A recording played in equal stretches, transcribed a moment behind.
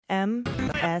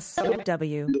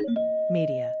MSW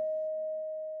Media.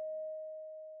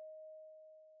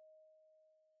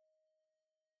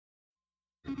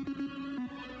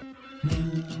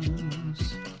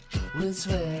 News with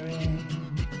swearing.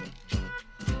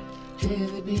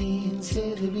 Daily beans,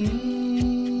 daily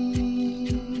beans.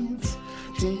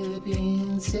 Daily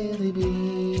beans, daily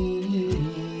beans.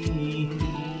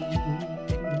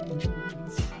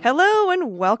 Hello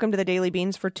and welcome to the Daily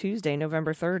Beans for Tuesday,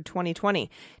 November 3rd, 2020.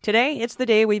 Today, it's the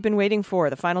day we've been waiting for,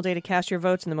 the final day to cast your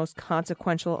votes in the most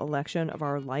consequential election of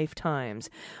our lifetimes.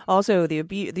 Also,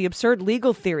 the absurd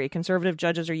legal theory conservative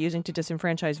judges are using to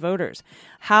disenfranchise voters.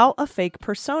 How a fake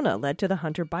persona led to the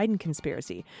Hunter Biden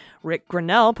conspiracy. Rick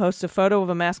Grinnell posts a photo of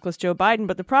a maskless Joe Biden,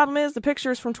 but the problem is the picture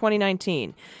is from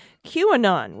 2019.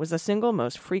 QAnon was the single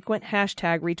most frequent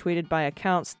hashtag retweeted by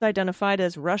accounts identified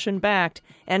as Russian-backed.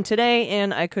 And today,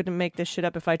 and I couldn't make this shit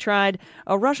up if I tried,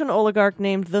 a Russian oligarch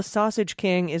named the Sausage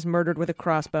King is murdered with a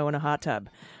crossbow in a hot tub.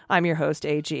 I'm your host,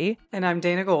 AG. And I'm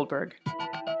Dana Goldberg.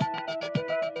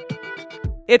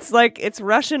 It's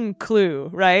Russian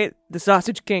Clue, right? The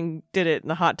Sausage King did it in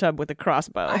the hot tub with a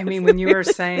crossbow. I mean, when you were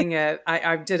saying it,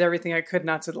 I did everything I could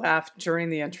not to laugh during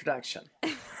the introduction.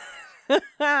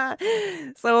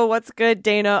 So what's good,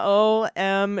 Dana?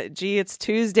 OMG, it's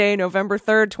Tuesday, November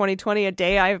 3rd, 2020, a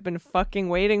day I've been fucking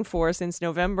waiting for since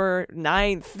November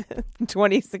 9th,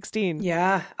 2016.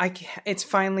 Yeah, it's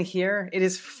finally here. It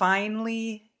is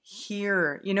finally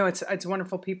here. You know, it's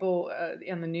wonderful. People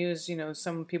in the news, you know,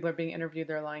 some people are being interviewed.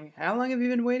 They're like, how long have you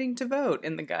been waiting to vote?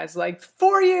 And the guy's like,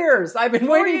 4 years. I've been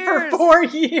waiting for 4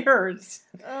 years.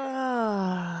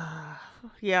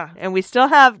 Yeah, and we still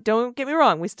have, don't get me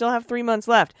wrong, we still have 3 months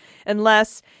left.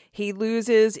 Unless he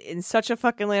loses in such a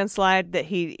fucking landslide that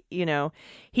he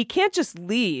can't just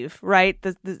leave, right?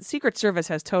 The Secret Service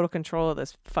has total control of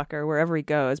this fucker wherever he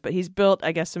goes. But he's built,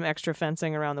 I guess, some extra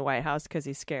fencing around the White House because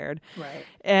he's scared. Right.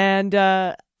 And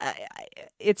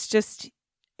it's just,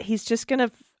 he's just going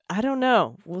to, I don't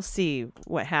know. We'll see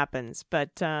what happens.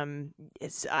 But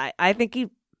I think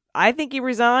he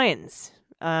resigns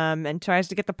and tries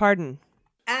to get the pardon.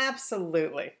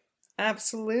 Absolutely.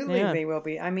 Yeah. They will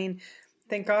be. I mean,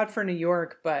 thank God for New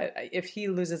York, but if he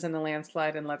loses in a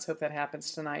landslide, and let's hope that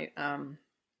happens tonight, and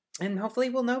hopefully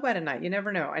we'll know by tonight. You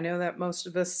never know. I know that most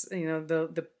of us, you know,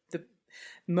 the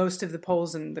most of the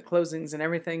polls and the closings and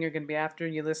everything are going to be after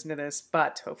you listen to this,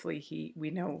 but hopefully we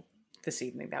know this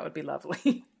evening. That would be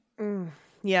lovely.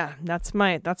 Yeah, that's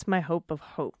my hope of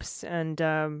hopes. And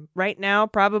right now,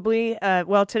 probably,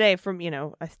 today from,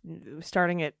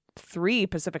 starting at 3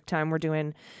 Pacific time, we're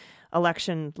doing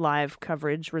election live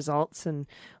coverage results. And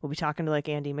we'll be talking to like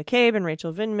Andy McCabe and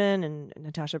Rachel Vindman and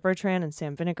Natasha Bertrand and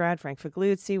Sam Vinograd, Frank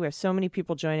Figliuzzi. We have so many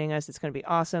people joining us. It's going to be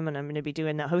awesome. And I'm going to be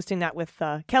hosting that with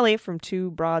Kelly from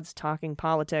Two Broads Talking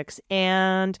Politics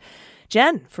and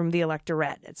Jen from The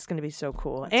Electorette. It's going to be so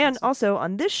cool. That's and awesome. Also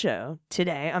on this show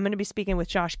today, I'm going to be speaking with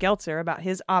Josh Geltzer about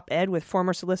his op-ed with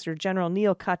former Solicitor General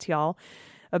Neil Katyal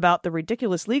about the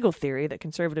ridiculous legal theory that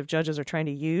conservative judges are trying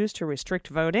to use to restrict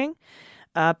voting.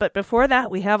 But before that,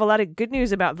 we have a lot of good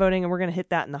news about voting, and we're going to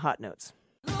hit that in the hot notes.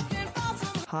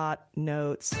 Hot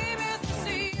notes.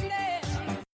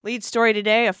 Lead story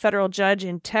today, a federal judge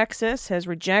in Texas has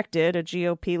rejected a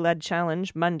GOP-led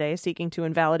challenge Monday seeking to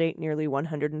invalidate nearly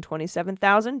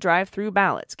 127,000 drive-thru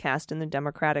ballots cast in the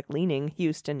Democratic-leaning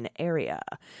Houston area.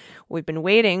 We've been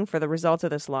waiting for the results of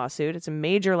this lawsuit. It's a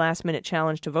major last-minute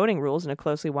challenge to voting rules in a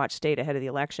closely watched state ahead of the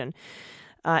election.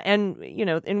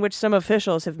 In which some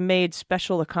officials have made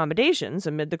special accommodations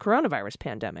amid the coronavirus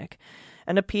pandemic.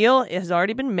 An appeal has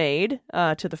already been made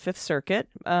to the Fifth Circuit.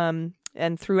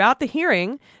 And throughout the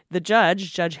hearing, the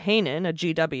Judge Hainan, a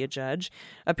GW judge,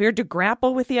 appeared to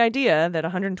grapple with the idea that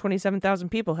 127,000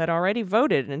 people had already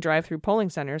voted in drive-thru polling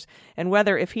centers, and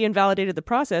whether, if he invalidated the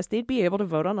process, they'd be able to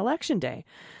vote on Election Day.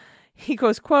 He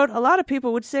goes, quote, "A lot of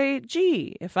people would say,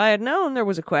 gee, if I had known there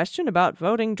was a question about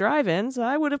voting drive-ins,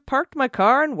 I would have parked my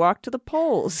car and walked to the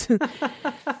polls."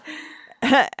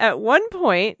 At one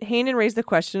point, Hainan raised the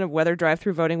question of whether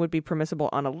drive-thru voting would be permissible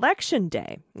on Election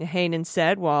Day. Hainan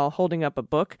said while holding up a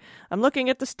book, "I'm looking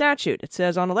at the statute. It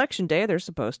says on Election Day they're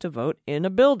supposed to vote in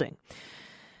a building."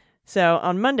 So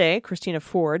on Monday, Christina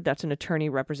Ford, that's an attorney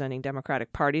representing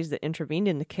Democratic parties that intervened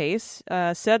in the case,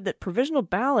 said that provisional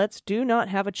ballots do not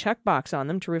have a checkbox on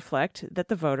them to reflect that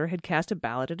the voter had cast a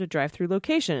ballot at a drive-thru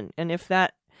location. And if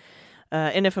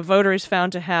a voter is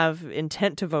found to have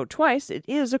intent to vote twice, it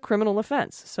is a criminal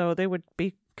offense. So they would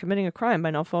be committing a crime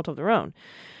by no fault of their own.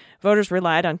 Voters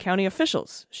relied on county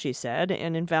officials, she said,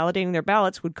 and invalidating their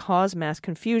ballots would cause mass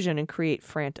confusion and create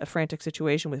a frantic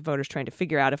situation with voters trying to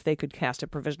figure out if they could cast a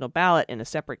provisional ballot in a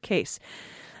separate case.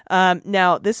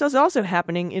 Now, this is also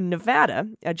happening in Nevada.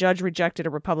 A judge rejected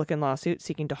a Republican lawsuit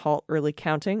seeking to halt early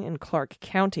counting in Clark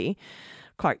County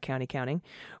counting,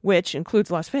 which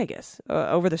includes Las Vegas,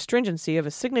 over the stringency of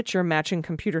a signature matching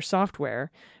computer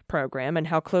software program and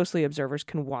how closely observers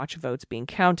can watch votes being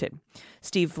counted.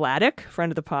 Steve Vladeck,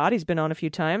 friend of the pod, he's been on a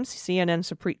few times, CNN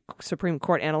Supreme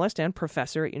Court analyst and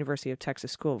professor at University of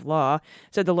Texas School of Law,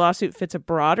 said the lawsuit fits a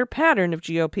broader pattern of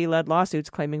GOP-led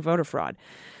lawsuits claiming voter fraud.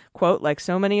 Quote, like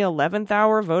so many 11th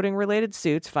hour voting-related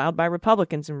suits filed by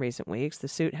Republicans in recent weeks, the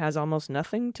suit has almost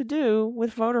nothing to do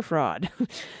with voter fraud.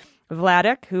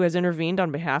 Vladeck, who has intervened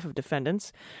on behalf of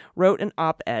defendants, wrote an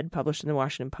op-ed published in the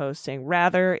Washington Post saying,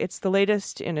 rather, it's the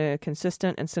latest in a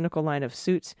consistent and cynical line of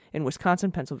suits in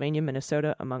Wisconsin, Pennsylvania,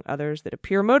 Minnesota, among others, that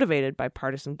appear motivated by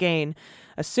partisan gain,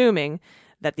 assuming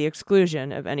that the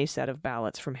exclusion of any set of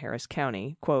ballots from Harris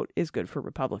County, quote, is good for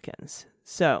Republicans.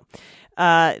 So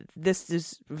this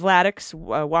is Vladeck's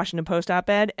Washington Post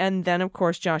op-ed. And then, of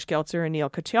course, Josh Geltzer and Neil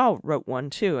Katyal wrote one,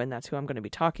 too. And that's who I'm going to be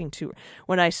talking to.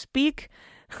 When I speak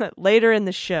later in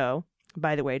the show,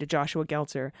 by the way, to Joshua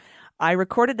Geltzer, I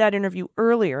recorded that interview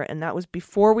earlier, and that was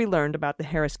before we learned about the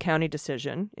Harris County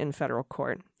decision in federal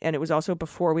court. And it was also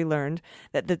before we learned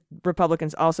that the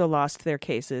Republicans also lost their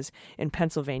cases in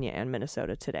Pennsylvania and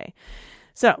Minnesota today.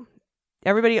 So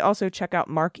everybody also check out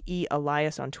Mark E.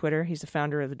 Elias on Twitter. He's the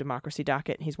founder of the Democracy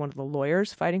Docket. He's one of the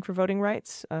lawyers fighting for voting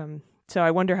rights. So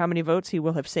I wonder how many votes he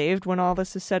will have saved when all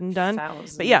this is said and done.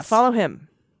 Thousands. But yeah, follow him.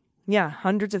 Yeah,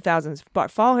 hundreds of thousands.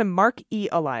 But follow him, Mark E.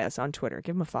 Elias, on Twitter.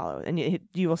 Give him a follow, and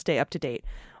you will stay up to date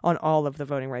on all of the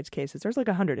voting rights cases. There's like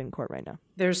 100 in court right now.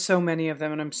 There's so many of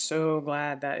them, and I'm so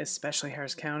glad that, especially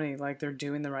Harris County, like they're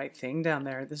doing the right thing down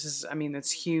there. This is, I mean,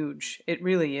 it's huge. It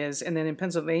really is. And then in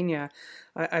Pennsylvania,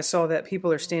 I saw that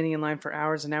people are standing in line for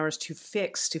hours and hours to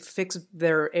fix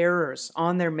their errors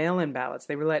on their mail-in ballots.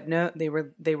 They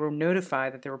were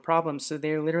notified that there were problems, so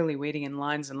they're literally waiting in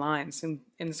lines and lines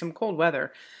in some cold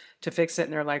weather to fix it.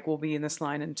 And they're like, we'll be in this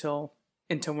line until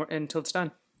it's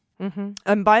done. Mm-hmm.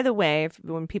 And by the way,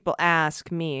 when people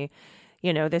ask me,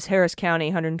 this Harris County,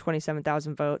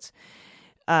 127,000 votes,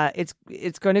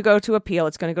 it's going to go to appeal.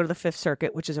 It's going to go to the Fifth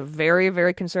Circuit, which is a very,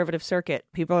 very conservative circuit.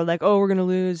 People are like, we're going to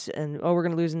lose, and we're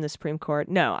going to lose in the Supreme Court.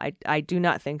 No, I do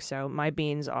not think so. My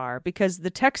beans are, because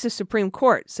the Texas Supreme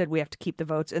Court said we have to keep the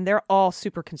votes, and they're all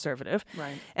super conservative.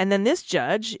 Right. And then this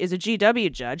judge is a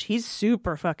GW judge. He's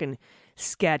super fucking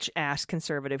sketch-ass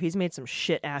conservative. He's made some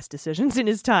shit-ass decisions in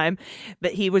his time,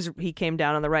 but he came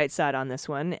down on the right side on this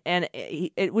one, and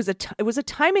it was a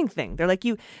timing thing. They're like,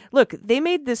 they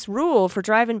made this rule for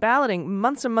drive-in balloting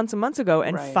months and months and months ago,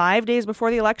 and right. 5 days before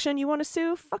the election, you want to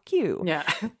sue? Fuck you. Yeah,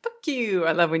 fuck you.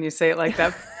 I love when you say it like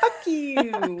that. Fuck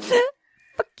you.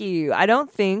 Fuck you. I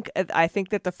think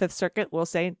that the Fifth Circuit will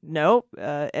say no,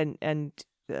 and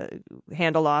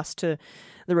hand a loss to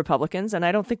the Republicans, and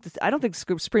I don't think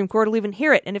the Supreme Court will even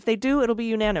hear it. And if they do, it'll be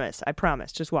unanimous. I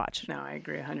promise. Just watch. No, I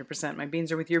agree 100%. My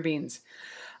beans are with your beans.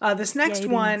 This next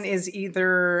one is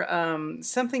either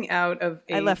something out of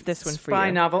a I left this one for spy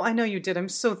you. novel. I know you did. I'm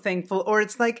so thankful. Or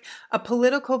it's like a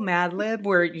political Mad Lib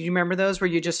where you remember those where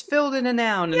you just filled in a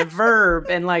noun and a verb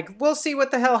and like, we'll see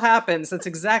what the hell happens. That's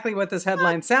exactly what this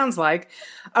headline sounds like.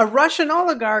 A Russian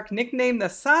oligarch nicknamed the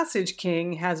Sausage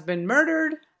King has been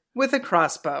murdered with a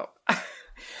crossbow.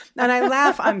 And I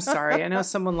laugh. I'm sorry. I know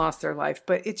someone lost their life,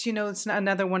 but it's, it's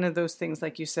another one of those things,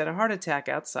 like you said, a heart attack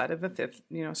outside of a fifth,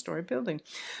 story building.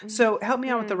 So help me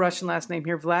out with the Russian last name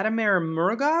here. Vladimir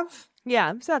Murugov?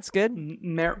 Yeah, that's good.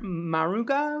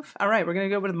 Marugov? All right, we're going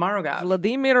to go with Marugov.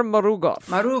 Vladimir Marugov.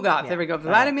 Marugov, there we go.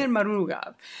 Vladimir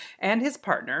Marugov and his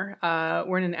partner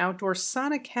were in an outdoor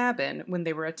sauna cabin when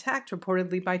they were attacked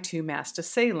reportedly by two masked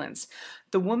assailants.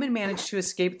 The woman managed to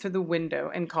escape through the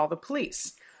window and call the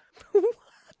police.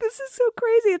 This is so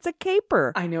crazy. It's a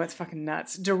caper. I know, it's fucking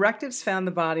nuts. Directives found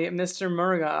the body of Mr.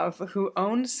 Murugov, who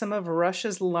owned some of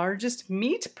Russia's largest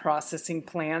meat processing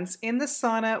plants, in the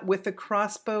sauna with a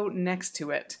crossbow next to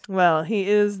it. Well, he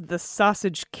is the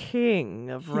sausage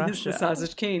king of Russia. He's the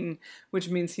sausage king, which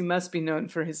means he must be known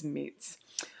for his meats.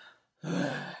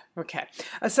 Okay.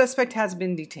 A suspect has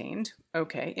been detained,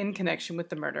 in connection with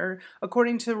the murder,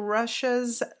 according to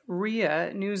Russia's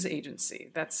RIA news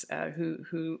agency. That's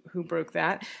who broke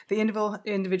that. The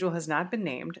individual has not been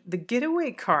named. The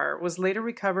getaway car was later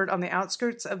recovered on the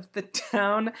outskirts of the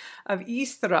town of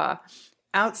Istra,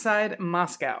 outside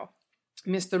Moscow.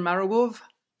 Mr. Marugov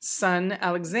son,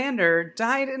 Alexander,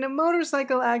 died in a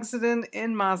motorcycle accident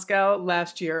in Moscow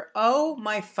last year. Oh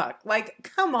my fuck. Like,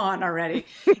 come on already.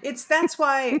 That's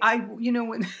why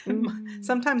when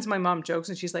sometimes my mom jokes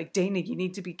and she's like, Dana, you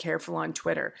need to be careful on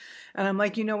Twitter. And I'm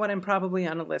like, you know what? I'm probably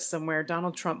on a list somewhere.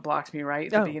 Donald Trump blocked me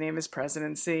right at the beginning of his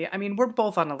presidency. I mean, we're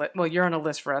both on a list. Well, you're on a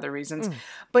list for other reasons.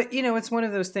 But, it's one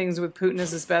of those things with Putin as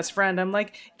his best friend. I'm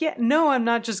like, yeah, no, I'm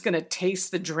not just going to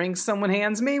taste the drink someone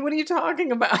hands me. What are you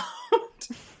talking about?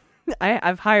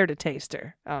 I've hired a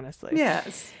taster, honestly.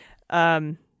 Yes.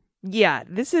 Yeah,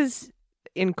 this is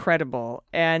incredible.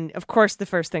 And of course, the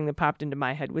first thing that popped into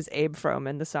my head was Abe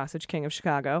Froman, the Sausage King of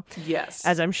Chicago. Yes.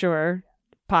 As I'm sure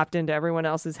popped into everyone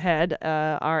else's head,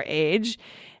 our age.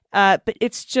 But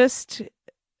it's just,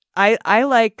 I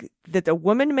like that the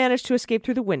woman managed to escape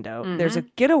through the window. Mm-hmm. There's a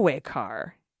getaway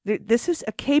car. This is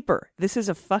a caper. This is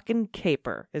a fucking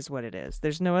caper is what it is.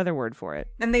 There's no other word for it.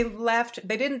 And they left.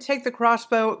 They didn't take the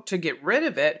crossbow to get rid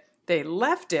of it. They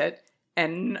left it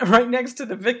and right next to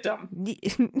the victim.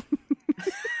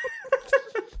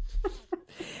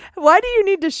 Why do you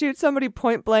need to shoot somebody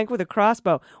point blank with a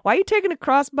crossbow? Why are you taking a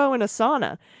crossbow in a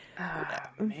sauna? Oh,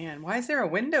 man, why is there a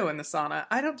window in the sauna?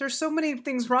 There's so many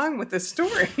things wrong with this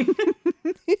story.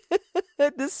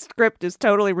 This script is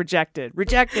totally rejected.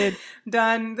 Rejected.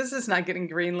 Done. This is not getting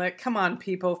greenlit. Come on,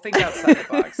 people. Think outside the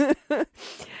box.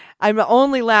 I'm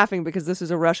only laughing because this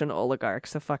is a Russian oligarch,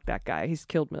 so fuck that guy. He's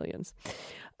killed millions.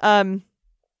 All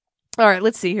right,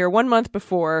 let's see here. 1 month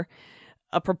before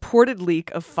a purported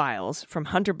leak of files from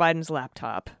Hunter Biden's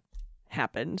laptop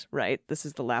happened, right? This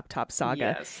is the laptop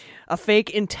saga. Yes. A fake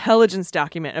intelligence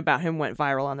document about him went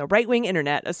viral on the right-wing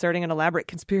internet, asserting an elaborate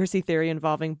conspiracy theory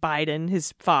involving Biden,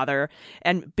 his father,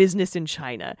 and business in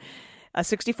China. A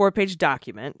 64-page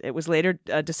document, it was later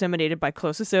disseminated by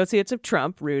close associates of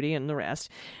Trump, Rudy and the rest,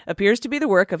 appears to be the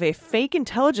work of a fake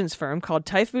intelligence firm called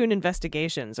Typhoon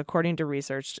Investigations, according to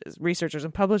researchers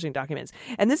and publishing documents.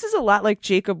 And this is a lot like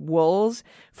Jacob Wool's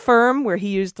firm, where he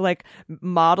used like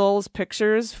models'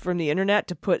 pictures from the internet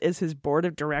to put as his board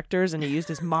of directors, and he used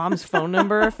his mom's phone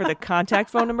number for the contact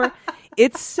phone number.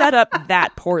 It's set up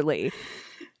that poorly.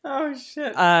 Oh,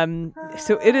 shit.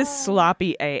 So it is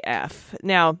sloppy AF.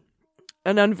 Now,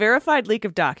 an unverified leak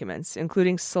of documents,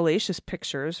 including salacious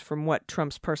pictures from what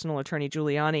Trump's personal attorney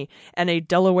Giuliani and a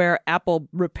Delaware Apple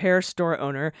repair store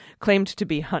owner claimed to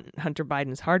be Hunter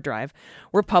Biden's hard drive,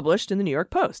 were published in the New York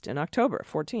Post in October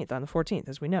 14th, on the 14th,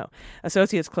 as we know.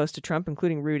 Associates close to Trump,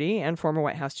 including Rudy and former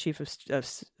White House chief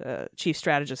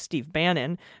strategist Steve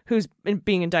Bannon, who's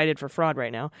being indicted for fraud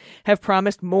right now, have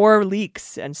promised more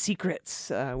leaks and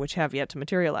secrets, which have yet to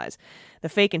materialize. The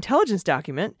fake intelligence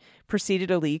document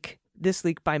preceded this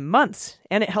leak by months,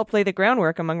 and it helped lay the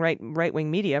groundwork among right-wing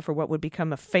media for what would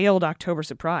become a failed October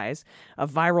surprise, a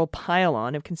viral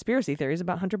pile-on of conspiracy theories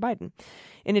about Hunter Biden.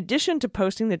 In addition to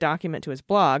posting the document to his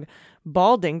blog,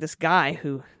 Balding, this guy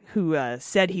who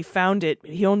said he found it,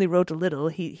 he only wrote a little,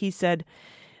 he said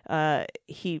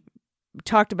he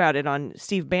talked about it on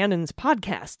Steve Bannon's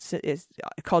podcast. It's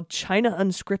called China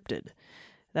Unscripted.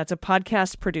 That's a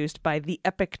podcast produced by The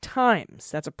Epoch Times.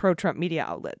 That's a pro-Trump media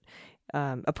outlet.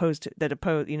 Opposes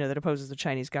the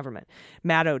Chinese government.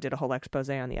 Maddow did a whole expose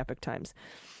on the Epoch Times.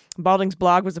 Balding's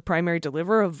blog was the primary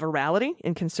deliverer of virality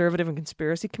in conservative and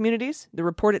conspiracy communities. The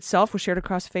report itself was shared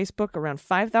across Facebook around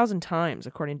 5,000 times,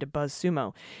 according to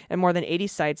BuzzSumo, and more than 80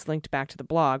 sites linked back to the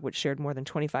blog, which shared more than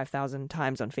 25,000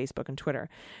 times on Facebook and Twitter.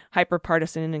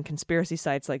 Hyper-partisan and conspiracy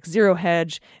sites like Zero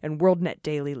Hedge and WorldNet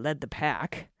Daily led the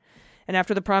pack. And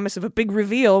after the promise of a big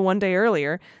reveal one day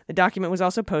earlier, the document was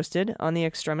also posted on the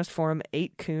extremist forum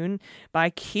 8kun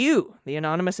by Q, the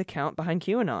anonymous account behind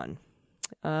QAnon.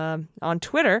 On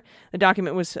Twitter, the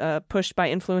document was pushed by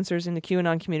influencers in the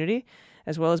QAnon community,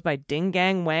 as well as by Ding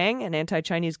Gang Wang, an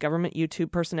anti-Chinese government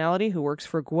YouTube personality who works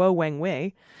for Guo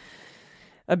Wengwei,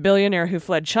 a billionaire who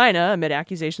fled China amid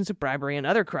accusations of bribery and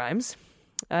other crimes.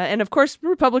 And of course,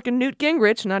 Republican Newt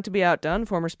Gingrich, not to be outdone,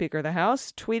 former Speaker of the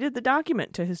House, tweeted the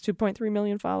document to his 2.3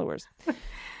 million followers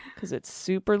because it's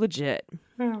super legit.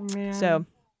 Oh, man. So,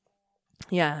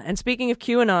 yeah. And speaking of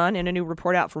QAnon, in a new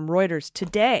report out from Reuters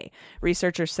today,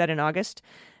 researchers said in August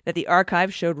that the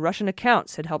archive showed Russian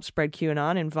accounts had helped spread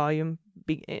QAnon in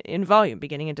volume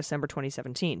beginning in December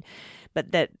 2017,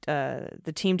 but that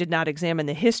the team did not examine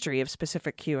the history of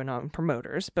specific QAnon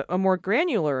promoters. But a more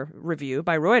granular review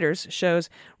by Reuters shows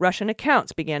Russian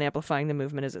accounts began amplifying the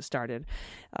movement as it started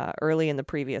early in the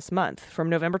previous month. From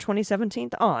November 2017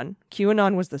 on,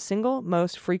 QAnon was the single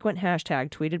most frequent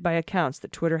hashtag tweeted by accounts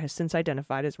that Twitter has since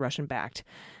identified as Russian-backed.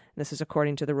 This is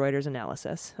according to the Reuters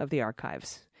analysis of the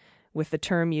archives, with the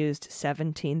term used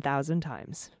 17,000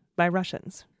 times by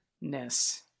Russians.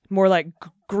 Ness. More like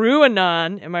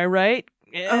Gruanon, am I right?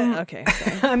 Yeah. Okay.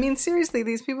 Sorry. I mean, seriously,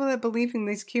 these people that believe in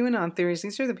these QAnon theories,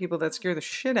 these are the people that scare the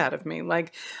shit out of me.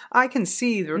 Like, I can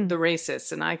see the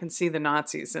racists and I can see the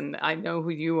Nazis and I know who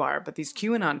you are, but these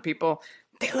QAnon people,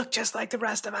 they look just like the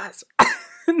rest of us.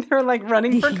 And they're like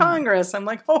running for Congress. I'm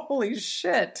like, holy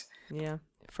shit. Yeah,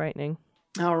 frightening.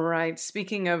 All right.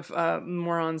 Speaking of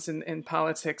morons in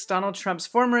politics, Donald Trump's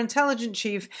former intelligence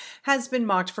chief has been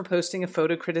mocked for posting a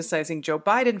photo criticizing Joe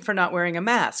Biden for not wearing a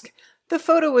mask. The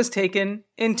photo was taken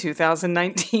in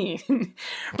 2019.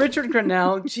 Richard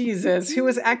Grenell, Jesus, who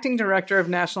was acting director of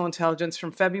national intelligence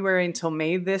from February until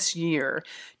May this year,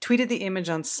 tweeted the image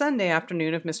on Sunday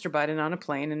afternoon of Mr. Biden on a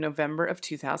plane in November of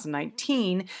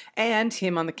 2019 and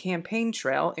him on the campaign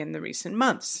trail in the recent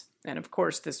months. And of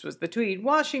course, this was the tweet.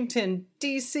 Washington,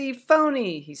 D.C.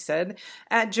 phony, he said.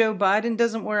 At Joe Biden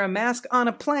doesn't wear a mask on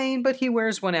a plane, but he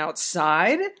wears one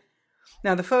outside.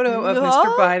 Now, the photo of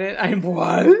Mr.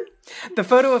 Biden... The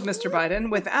photo of Mr.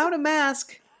 Biden without a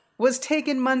mask was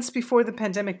taken months before the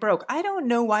pandemic broke. I don't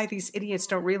know why these idiots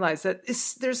don't realize that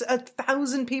there's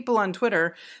 1,000 people on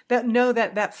Twitter that know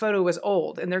that that photo was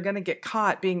old and they're going to get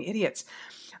caught being idiots.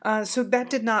 So that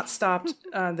did not stop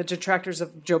the detractors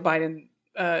of Joe Biden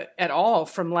at all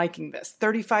from liking this.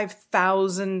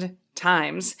 35,000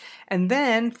 times. And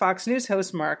then Fox News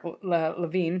host Mark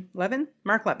Levin.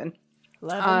 Mark Levin,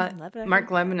 I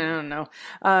don't know.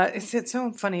 It's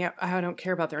so funny how I don't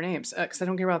care about their names because I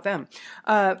don't care about them.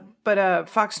 But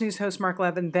Fox News host Mark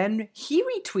Levin, then he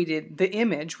retweeted the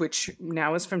image, which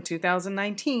now is from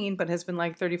 2019, but has been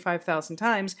like 35,000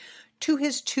 times, to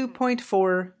his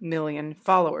 2.4 million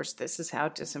followers. This is how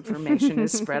disinformation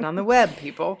is spread on the web,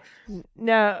 people.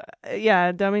 No,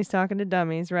 yeah, dummies talking to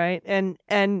dummies, right? And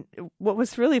what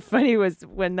was really funny was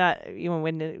when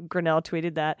Grenell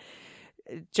tweeted that,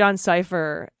 John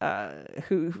Cipher,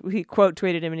 who he quote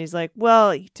tweeted him, and he's like,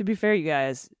 well, to be fair, you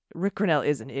guys, Rick Grenell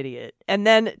is an idiot. And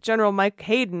then General Mike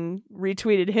Hayden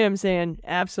retweeted him saying,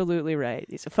 absolutely right.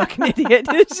 He's a fucking idiot.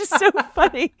 It's just so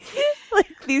funny.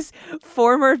 Like these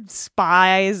former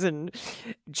spies and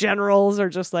generals are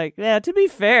just like, yeah, to be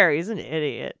fair, he's an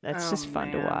idiot. That's just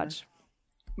fun to watch.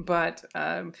 But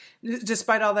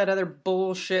despite all that other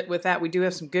bullshit with that, we do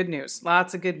have some good news.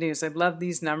 Lots of good news. I love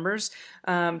these numbers.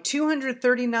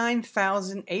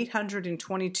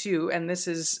 239,822, and this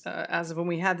is, as of when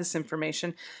we had this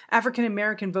information,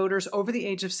 African-American voters over the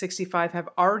age of 65 have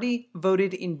already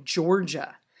voted in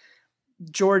Georgia.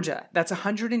 That's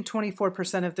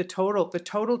 124% of the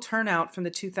total turnout from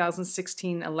the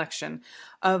 2016 election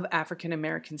of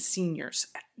African-American seniors.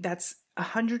 That's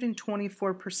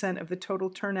 124% of the total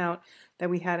turnout that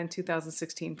we had in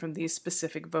 2016 from these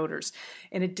specific voters.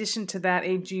 In addition to that,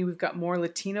 AG, we've got more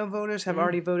Latino voters have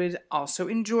already voted also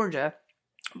in Georgia.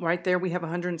 Right there, we have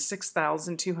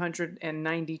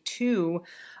 106,292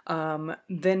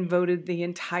 then voted the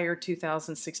entire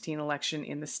 2016 election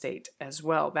in the state as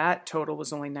well. That total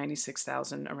was only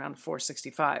 96,000, around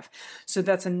 465. So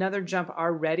that's another jump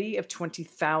already of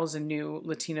 20,000 new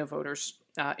Latino voters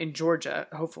in Georgia,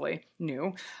 hopefully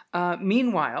new.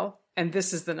 Meanwhile, and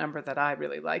this is the number that I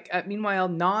really like, meanwhile,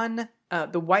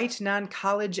 the white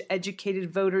non-college educated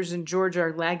voters in Georgia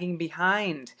are lagging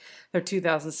behind their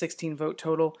 2016 vote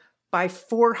total by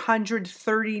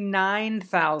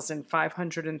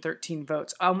 439,513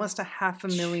 votes, almost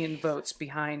 500,000 votes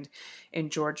behind in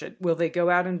Georgia. Will they go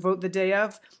out and vote the day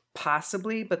of?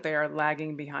 Possibly, but they are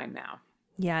lagging behind now.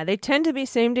 Yeah, they tend to be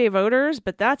same-day voters,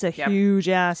 but that's a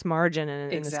huge-ass margin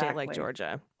in a state like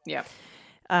Georgia. Yeah.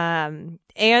 And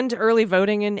early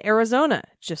voting in Arizona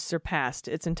just surpassed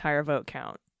its entire vote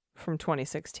count from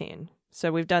 2016.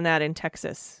 So we've done that in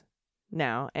Texas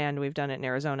now, and we've done it in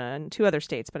Arizona and 2 other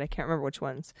states, but I can't remember which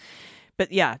ones.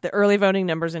 But yeah, the early voting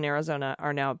numbers in Arizona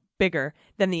are now bigger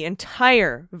than the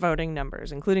entire voting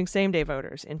numbers, including same-day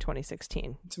voters in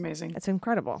 2016. It's amazing. It's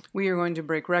incredible. We are going to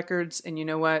break records, and you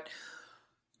know what?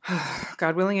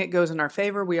 God willing, it goes in our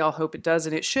favor. We all hope it does,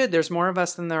 and it should. There's more of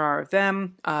us than there are of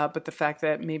them. But the fact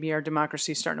that maybe our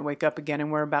democracy is starting to wake up again,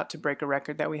 and we're about to break a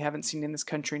record that we haven't seen in this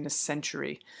country in a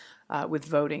century with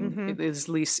voting, it is, at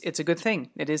least it's a good thing.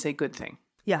 It is a good thing.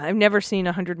 Yeah, I've never seen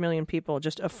 100 million people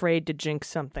just afraid to jinx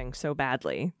something so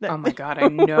badly. Oh my God, I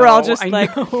know. We're all just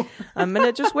I'm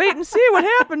gonna just wait and see what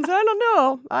happens. I don't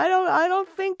know. I don't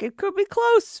think it could be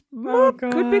close. Oh,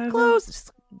 God. Could be close.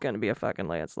 It's gonna be a fucking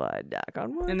landslide.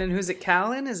 And then who's it?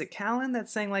 Callan? Is it Callan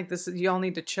that's saying like this? You all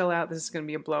need to chill out. This is gonna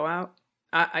be a blowout.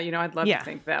 I'd love to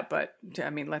think that, but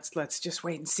I mean, let's just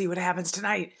wait and see what happens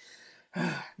tonight.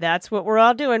 That's what we're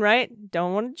all doing, right?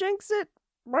 Don't want to jinx it.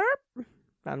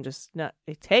 I'm just not.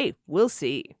 Hey, we'll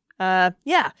see.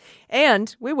 Yeah,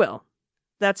 and we will.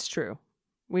 That's true.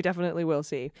 We definitely will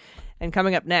see. And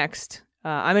coming up next,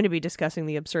 I'm going to be discussing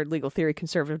the absurd legal theory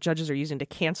conservative judges are using to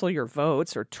cancel your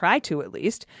votes, or try to at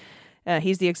least.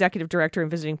 He's the executive director and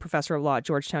visiting professor of law at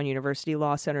Georgetown University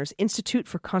Law Center's Institute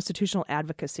for Constitutional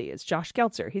Advocacy. It's Josh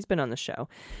Geltzer. He's been on the show.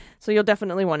 So you'll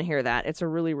definitely want to hear that. It's a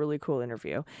really, really cool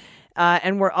interview.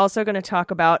 And we're also going to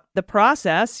talk about the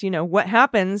process. What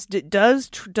happens? Does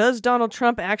Donald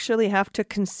Trump actually have to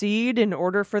concede in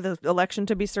order for the election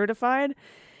to be certified?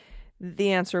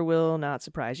 The answer will not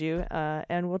surprise you,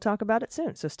 and we'll talk about it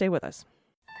soon. So stay with us.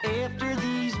 After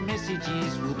these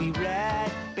messages, we'll be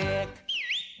right back.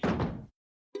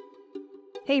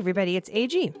 Hey everybody, it's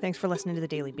AG. Thanks for listening to the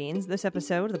Daily Beans. This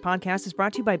episode of the podcast is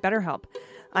brought to you by BetterHelp.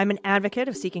 I'm an advocate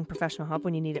of seeking professional help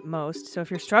when you need it most, so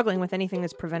if you're struggling with anything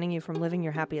that's preventing you from living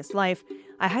your happiest life,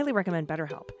 I highly recommend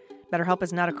BetterHelp. BetterHelp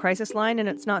is not a crisis line, and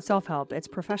it's not self-help. It's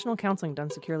professional counseling done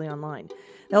securely online.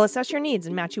 They'll assess your needs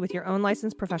and match you with your own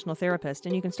licensed professional therapist,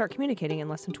 and you can start communicating in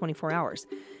less than 24 hours.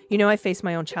 I face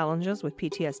my own challenges with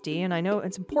PTSD, and I know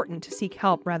it's important to seek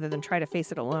help rather than try to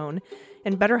face it alone.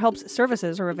 And BetterHelp's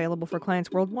services are available for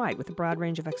clients worldwide with a broad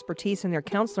range of expertise in their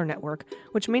counselor network,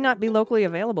 which may not be locally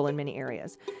available in many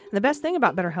areas. And the best thing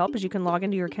about BetterHelp is you can log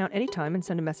into your account anytime and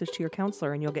send a message to your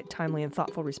counselor, and you'll get timely and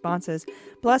thoughtful responses.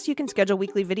 Plus, you can schedule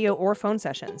weekly video or phone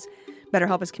sessions.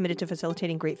 BetterHelp is committed to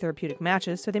facilitating great therapeutic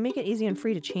matches, so they make it easy and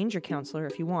free to change your counselor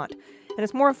if you want. And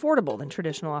it's more affordable than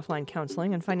traditional offline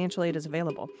counseling, and financial aid is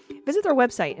available. Visit their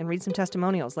website and read some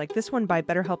testimonials, like this one by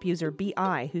BetterHelp user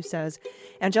BI, who says,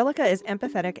 Angelica is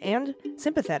empathetic and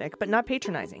sympathetic, but not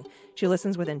patronizing. She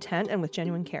listens with intent and with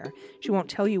genuine care. She won't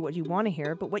tell you what you want to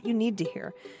hear, but what you need to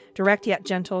hear. Direct yet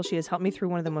gentle, she has helped me through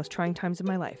one of the most trying times of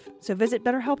my life. So visit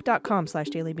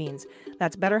betterhelp.com/dailybeans.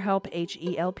 That's BetterHelp,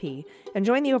 H-E-L-P, and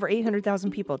join the over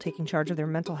 800,000 people taking charge of their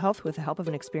mental health with the help of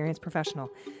an experienced professional.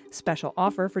 Special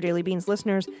offer for Daily Beans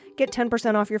listeners: get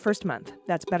 10% off your first month.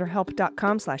 That's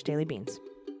betterhelp.com/dailybeans.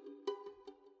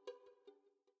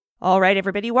 All right,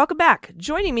 everybody, welcome back.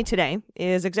 Joining me today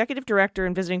is Executive Director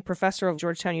and Visiting Professor of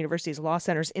Georgetown University's Law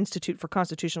Center's Institute for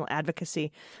Constitutional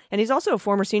Advocacy, and he's also a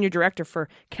former Senior Director for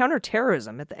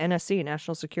Counterterrorism at the NSC,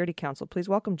 National Security Council. Please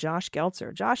welcome Josh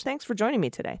Geltzer. Josh, thanks for joining me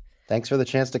today. Thanks for the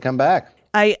chance to come back.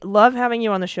 I love having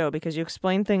you on the show because you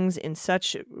explain things in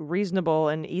such reasonable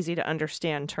and easy to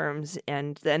understand terms,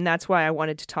 and that's why I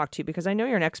wanted to talk to you, because I know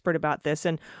you're an expert about this.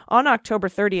 And on October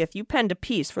 30th, you penned a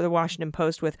piece for the Washington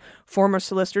Post with former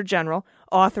Solicitor General,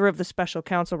 author of the Special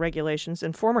Counsel Regulations,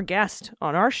 and former guest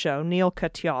on our show, Neil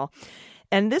Katyal.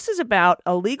 And this is about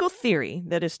a legal theory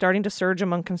that is starting to surge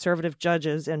among conservative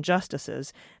judges and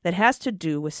justices that has to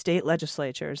do with state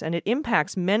legislatures, and it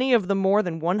impacts many of the more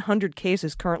than 100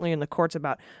 cases currently in the courts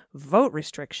about vote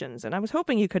restrictions. And I was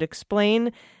hoping you could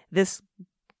explain this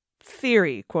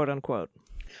theory, quote unquote.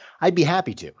 I'd be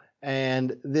happy to.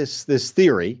 And this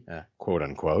theory, quote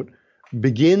unquote,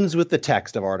 begins with the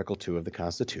text of Article 2 of the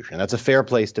Constitution. That's a fair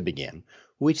place to begin,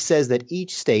 which says that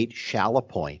each state shall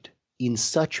appoint in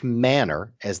such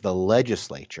manner as the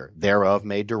legislature thereof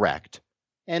may direct,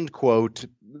 end quote,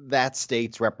 that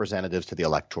state's representatives to the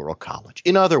Electoral College.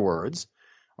 In other words,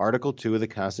 Article 2 of the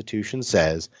Constitution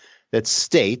says that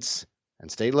states and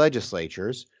state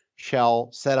legislatures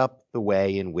shall set up the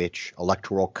way in which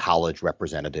Electoral College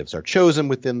representatives are chosen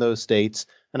within those states,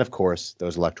 and of course,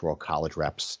 those Electoral College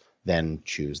reps then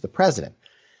choose the president.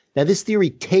 Now, this theory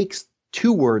takes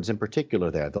two words in particular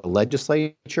there, the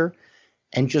legislature,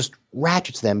 and just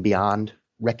ratchets them beyond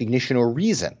recognition or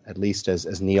reason, at least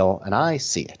as Neil and I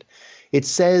see it. It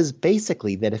says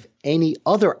basically that if any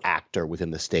other actor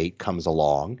within the state comes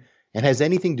along and has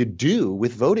anything to do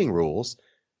with voting rules,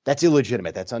 that's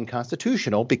illegitimate, that's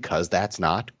unconstitutional, because that's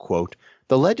not, quote,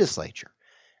 the legislature.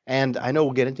 And I know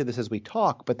we'll get into this as we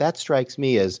talk, but that strikes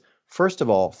me as, first of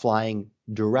all, flying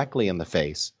directly in the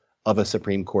face of a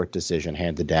Supreme Court decision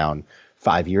handed down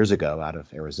 5 years ago out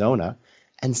of Arizona.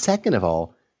 And second of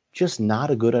all, just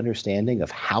not a good understanding of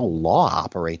how law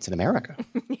operates in America.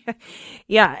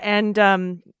 Yeah,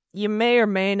 and you may or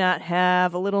may not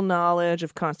have a little knowledge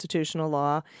of constitutional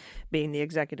law, being the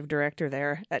executive director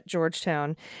there at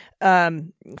Georgetown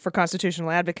for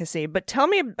constitutional advocacy. But tell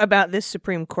me about this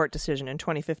Supreme Court decision in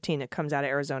 2015 that comes out of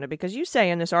Arizona, because you say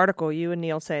in this article, you and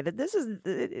Neil say that this is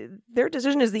their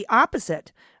decision is the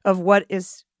opposite of what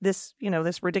is this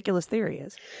ridiculous theory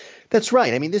is. That's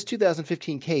right. I mean, this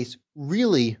 2015 case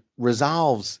really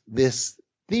resolves this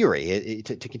theory.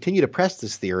 To continue to press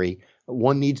this theory,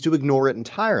 one needs to ignore it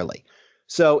entirely.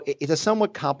 So it's a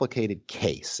somewhat complicated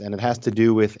case, and it has to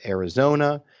do with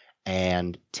Arizona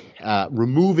and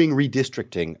removing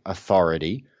redistricting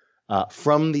authority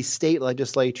from the state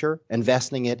legislature and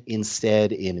vesting it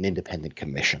instead in an independent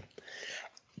commission.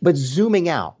 But zooming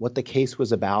out, what the case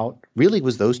was about really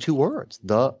was those two words,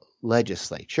 the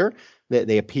legislature.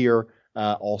 They appear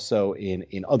also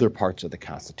in other parts of the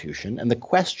Constitution. And the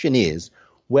question is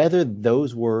whether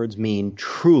those words mean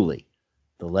truly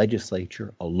the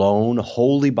legislature alone,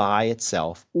 wholly by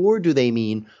itself, or do they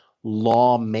mean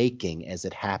lawmaking as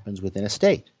it happens within a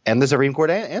state? And the Supreme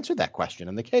Court answered that question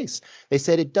in the case. They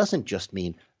said it doesn't just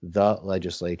mean the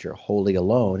legislature wholly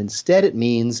alone. Instead, it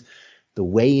means the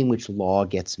way in which law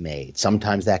gets made.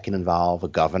 Sometimes that can involve a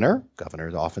governor.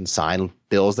 Governors often sign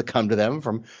bills that come to them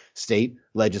from state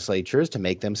legislatures to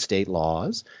make them state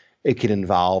laws. It can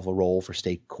involve a role for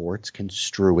state courts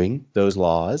construing those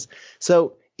laws.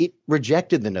 So it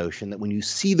rejected the notion that when you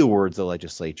see the words the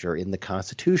legislature in the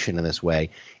Constitution in this way,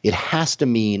 it has to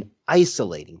mean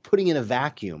isolating, putting in a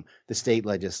vacuum the state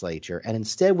legislature. And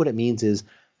instead what it means is,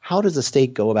 how does the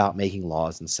state go about making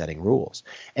laws and setting rules?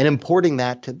 And importing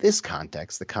that to this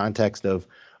context, the context of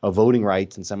voting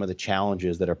rights and some of the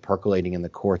challenges that are percolating in the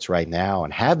courts right now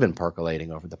and have been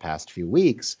percolating over the past few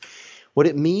weeks, what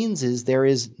it means is there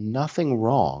is nothing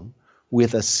wrong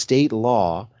with a state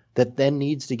law that then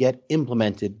needs to get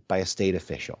implemented by a state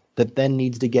official, that then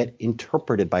needs to get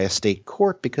interpreted by a state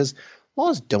court, because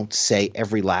laws don't say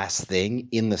every last thing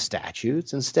in the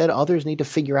statutes. Instead, others need to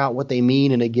figure out what they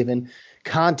mean in a given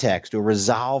context or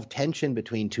resolve tension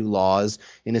between two laws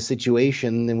in a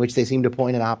situation in which they seem to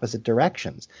point in opposite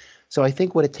directions. So I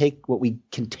think what we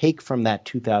can take from that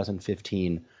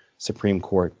 2015 Supreme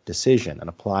Court decision and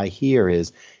apply here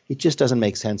is it just doesn't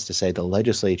make sense to say the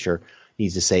legislature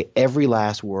needs to say every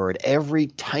last word, every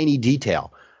tiny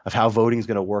detail of how voting is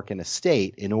going to work in a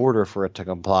state in order for it to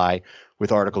comply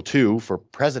with Article 2 for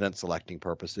president selecting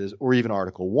purposes, or even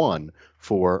Article 1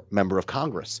 for member of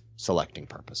Congress selecting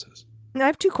purposes. I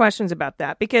have two questions about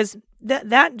that, because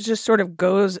that just sort of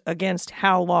goes against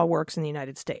how law works in the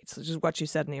United States, which is what you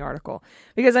said in the article.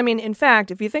 Because, I mean, in fact,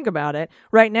 if you think about it,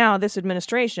 right now this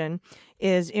administration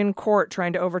is in court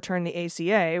trying to overturn the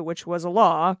ACA, which was a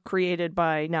law created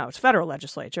by, now it's federal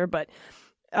legislature, but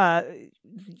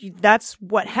that's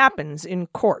what happens in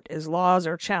court, is laws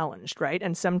are challenged, right?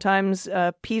 And sometimes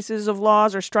pieces of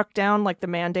laws are struck down, like the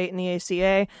mandate in the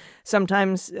ACA.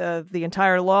 Sometimes the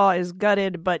entire law is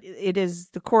gutted, but it is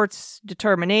the court's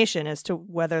determination as to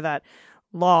whether that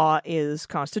law is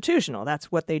constitutional. That's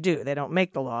what they do. They don't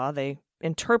make the law, they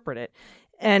interpret it.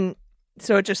 And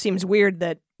so it just seems weird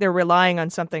that they're relying on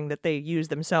something that they use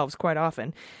themselves quite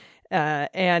often.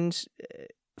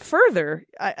 Further,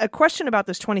 a question about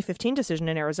this 2015 decision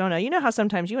in Arizona. You know how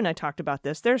sometimes you and I talked about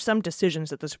this. There are some decisions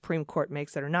that the Supreme Court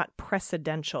makes that are not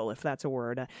precedential, if that's a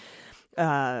word.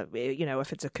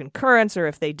 If it's a concurrence or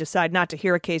if they decide not to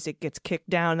hear a case, it gets kicked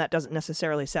down. That doesn't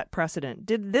necessarily set precedent.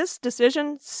 Did this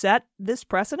decision set this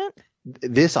precedent?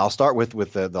 I'll start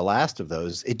with the last of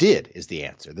those. It did, is the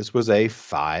answer. This was a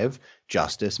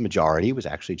 5-justice majority. It was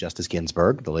actually Justice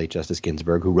Ginsburg, the late Justice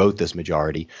Ginsburg, who wrote this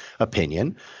majority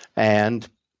opinion. And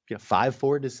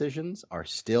 5-4 decisions are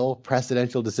still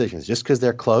precedential decisions. Just because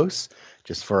they're close,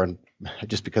 just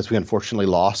because we unfortunately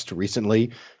lost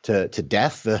recently to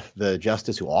death the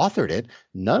justice who authored it,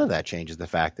 none of that changes the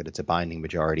fact that it's a binding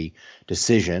majority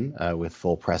decision with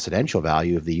full precedential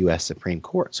value of the U.S. Supreme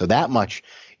Court. So that much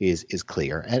is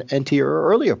clear. And to your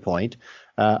earlier point,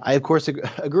 I of course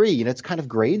agree. It's kind of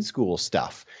grade school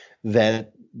stuff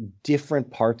that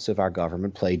different parts of our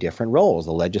government play different roles.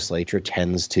 The legislature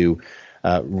tends to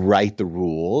write the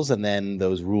rules, and then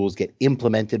those rules get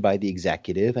implemented by the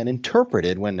executive and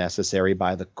interpreted when necessary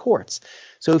by the courts.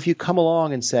 So if you come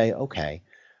along and say, okay,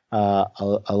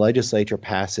 a legislature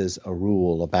passes a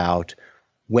rule about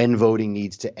when voting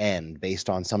needs to end based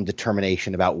on some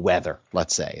determination about weather,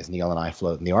 let's say, as Neil and I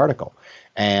float in the article,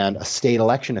 and a state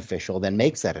election official then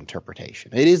makes that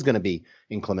interpretation. It is going to be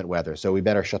inclement weather, so we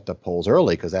better shut the polls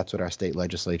early because that's what our state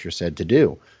legislature said to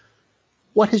do.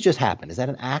 What has just happened? Is that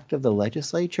an act of the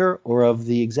legislature or of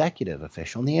the executive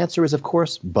official? And the answer is, of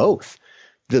course, both.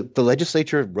 The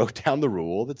legislature wrote down the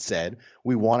rule that said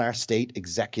we want our state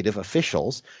executive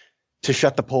officials to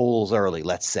shut the polls early,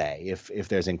 let's say, if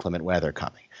there's inclement weather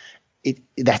coming.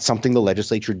 That's something the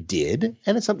legislature did,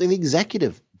 and it's something the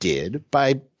executive did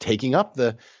by taking up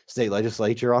the state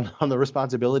legislature on the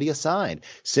responsibility assigned.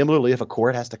 Similarly, if a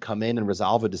court has to come in and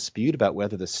resolve a dispute about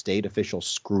whether the state official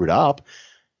screwed up,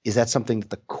 is that something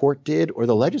that the court did or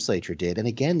the legislature did? And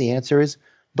again, the answer is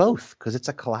both, because it's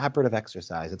a collaborative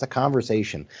exercise. It's a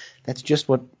conversation. That's just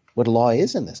what law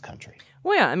is in this country.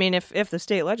 Well, yeah, I mean, if the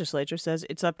state legislature says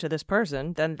it's up to this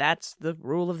person, then that's the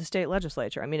rule of the state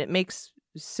legislature. I mean, it makes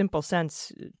simple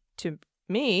sense to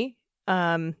me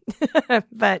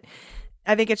But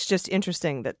I think it's just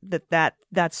interesting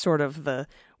that's sort of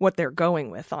what they're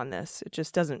going with on this. It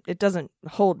just doesn't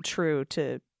hold true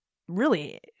to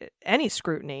really any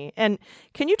scrutiny. And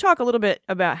can you talk a little bit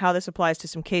about how this applies to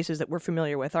some cases that we're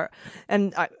familiar with?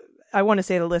 I want to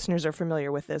say the listeners are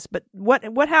familiar with this, but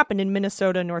what happened in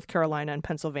Minnesota, North Carolina, and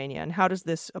Pennsylvania, and how does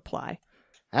this apply?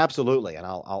 Absolutely, and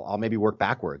I'll maybe work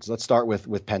backwards. Let's start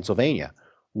with Pennsylvania.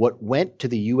 What went to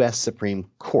the U.S. Supreme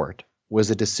Court was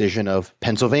a decision of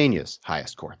Pennsylvania's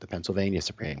highest court, the Pennsylvania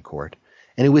Supreme Court,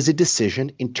 and it was a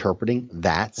decision interpreting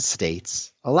that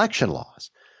state's election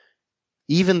laws.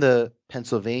 Even the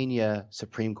Pennsylvania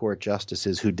Supreme Court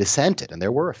justices who dissented, and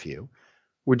there were a few,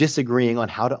 were disagreeing on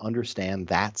how to understand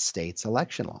that state's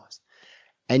election laws.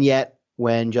 And yet,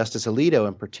 when Justice Alito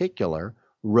in particular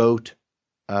wrote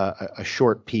a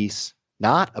short piece,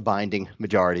 not a binding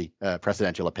majority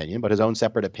presidential opinion, but his own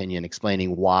separate opinion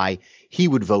explaining why he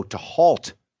would vote to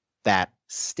halt that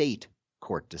state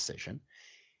court decision,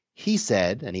 he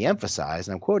said, and he emphasized,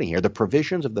 and I'm quoting here, the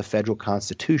provisions of the federal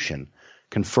Constitution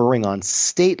conferring on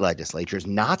state legislatures,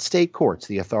 not state courts,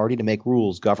 the authority to make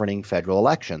rules governing federal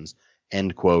elections,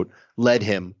 end quote, led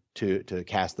him to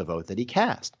cast the vote that he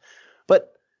cast.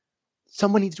 But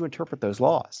someone needs to interpret those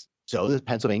laws. So the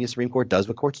Pennsylvania Supreme Court does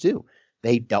what courts do.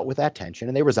 They dealt with that tension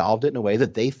and they resolved it in a way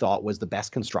that they thought was the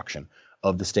best construction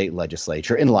of the state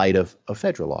legislature in light of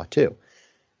federal law too.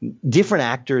 Different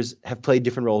actors have played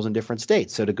different roles in different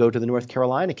states. So to go to the North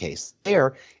Carolina case,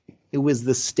 there it was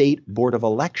the state board of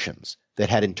elections that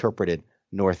had interpreted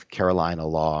North Carolina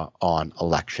law on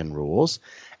election rules.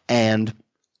 And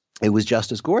it was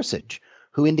Justice Gorsuch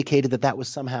who indicated that that was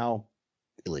somehow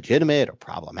illegitimate or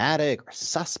problematic or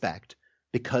suspect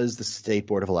because the state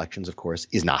board of elections, of course,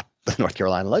 is not the North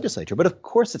Carolina legislature. But of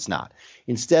course it's not.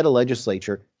 Instead, a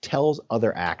legislature tells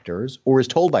other actors or is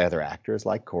told by other actors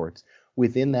like courts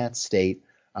within that state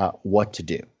what to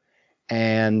do.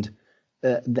 And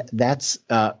that's,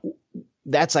 I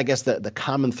guess, the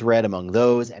common thread among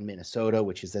those and Minnesota,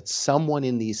 which is that someone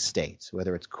in these states,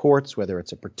 whether it's courts, whether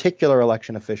it's a particular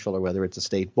election official, or whether it's a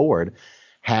state board,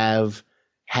 have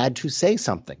had to say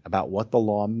something about what the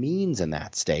law means in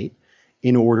that state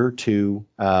in order to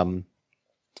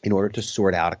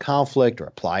sort out a conflict or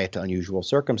apply it to unusual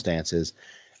circumstances.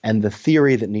 And the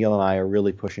theory that Neil and I are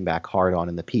really pushing back hard on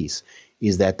in the piece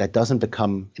is that that doesn't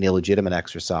become an illegitimate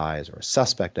exercise or a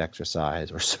suspect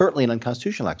exercise or certainly an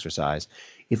unconstitutional exercise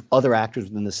if other actors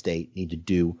within the state need to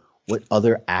do what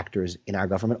other actors in our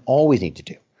government always need to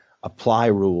do, apply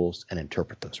rules and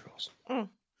interpret those rules.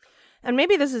 And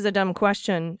maybe this is a dumb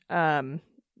question,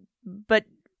 but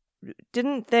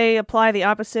didn't they apply the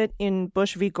opposite in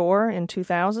Bush v. Gore in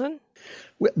 2000?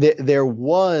 There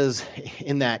was,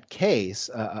 in that case,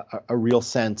 a real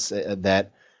sense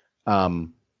that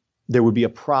there would be a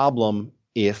problem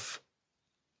if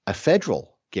a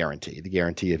federal guarantee, the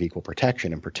guarantee of equal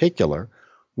protection in particular,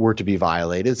 were to be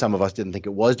violated. Some of us didn't think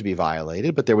it was to be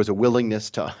violated, but there was a willingness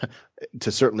to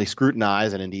certainly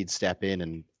scrutinize and indeed step in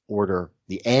and order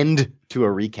the end to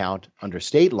a recount under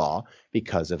state law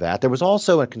because of that. There was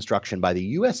also a construction by the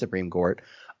U.S. Supreme Court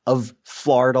of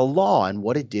Florida law and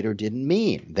what it did or didn't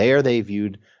mean. There they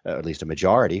viewed, at least a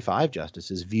majority, 5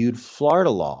 justices, viewed Florida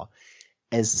law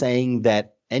as saying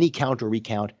that any count or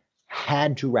recount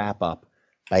had to wrap up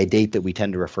by a date that we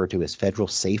tend to refer to as federal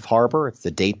safe harbor. It's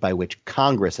the date by which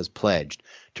Congress has pledged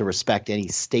to respect any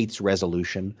state's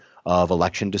resolution of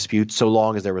election disputes so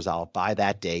long as they're resolved by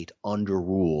that date under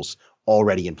rules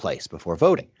already in place before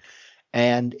voting.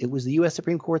 And it was the U.S.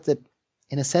 Supreme Court that,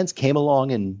 in a sense, came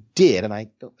along and did, and I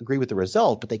don't agree with the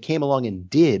result, but they came along and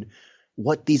did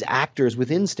what these actors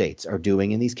within states are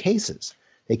doing in these cases.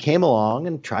 They came along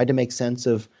and tried to make sense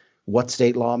of what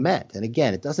state law meant. And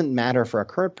again, it doesn't matter for our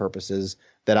current purposes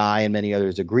that I and many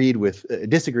others disagreed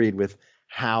with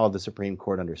how the Supreme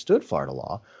Court understood Florida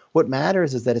law. What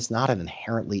matters is that it's not an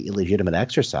inherently illegitimate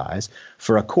exercise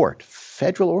for a court,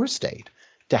 federal or state,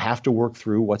 to have to work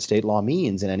through what state law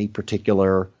means in any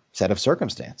particular set of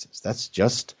circumstances. That's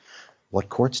just what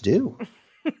courts do.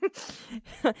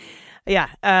 Yeah.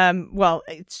 Well,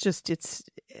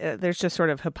 there's just sort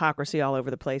of hypocrisy all over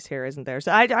the place here, isn't there?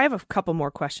 So I have a couple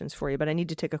more questions for you, but I need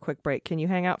to take a quick break. Can you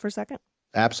hang out for a second?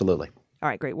 Absolutely. All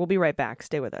right, great. We'll be right back.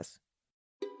 Stay with us.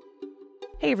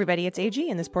 Hey everybody, it's AG,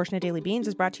 and this portion of Daily Beans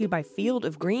is brought to you by Field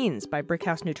of Greens by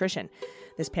Brickhouse Nutrition.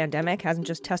 This pandemic hasn't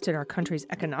just tested our country's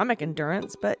economic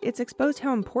endurance, but it's exposed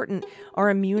how important our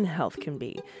immune health can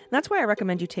be. And that's why I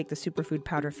recommend you take the superfood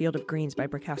powder Field of Greens by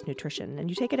Brickhouse Nutrition, and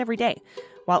you take it every day.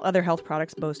 While other health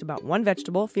products boast about one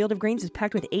vegetable, Field of Greens is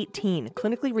packed with 18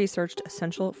 clinically researched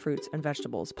essential fruits and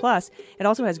vegetables. Plus, it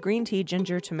also has green tea,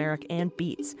 ginger, turmeric, and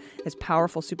beets. This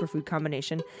powerful superfood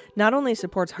combination not only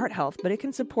supports heart health, but it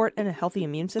can support a healthy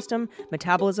immune system,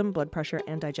 metabolism, blood pressure,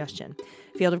 and digestion.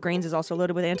 Field of Greens is also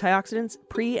loaded with antioxidants,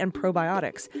 pre- and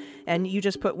probiotics. And you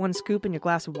just put one scoop in your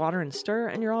glass of water and stir,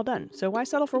 and you're all done. So why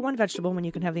settle for one vegetable when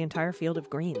you can have the entire Field of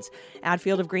Greens? Add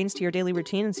Field of Greens to your daily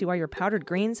routine and see why your powdered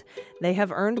greens, they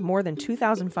have earned more than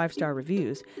 2,000 5-star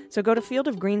reviews. So go to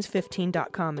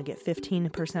fieldofgreens15.com and get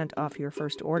 15% off your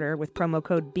first order with promo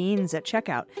code BEANS at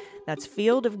checkout. That's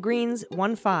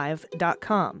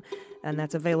fieldofgreens15.com. And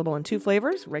that's available in 2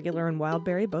 flavors, regular and wild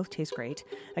berry. Both taste great.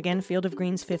 Again,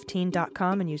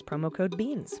 fieldofgreens15.com and use promo code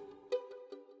BEANS.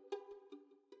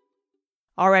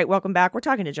 All right, welcome back. We're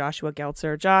talking to Joshua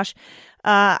Geltzer. Josh,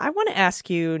 I want to ask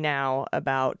you now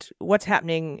about what's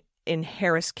happening in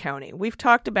Harris County. We've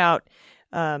talked about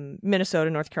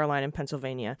Minnesota, North Carolina, and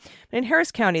Pennsylvania. In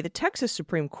Harris County, the Texas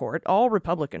Supreme Court, all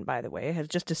Republican, by the way, has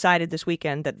just decided this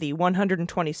weekend that the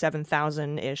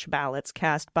 127,000-ish ballots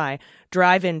cast by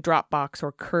drive-in drop-box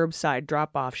or curbside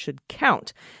drop-off should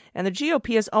count. And the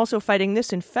GOP is also fighting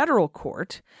this in federal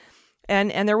court.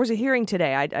 And there was a hearing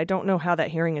today. I don't know how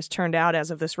that hearing has turned out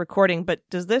as of this recording, but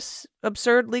does this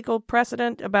absurd legal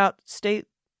precedent about state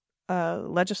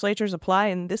legislatures apply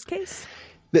in this case?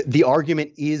 The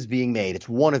argument is being made. It's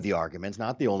one of the arguments,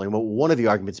 not the only, but one of the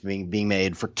arguments being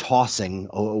made for tossing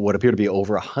what appear to be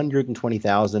over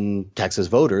 120,000 Texas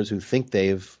voters who think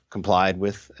they've complied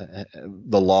with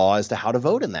the law as to how to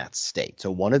vote in that state. So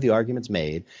one of the arguments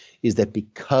made is that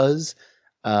because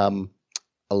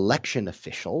election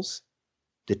officials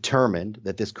determined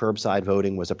that this curbside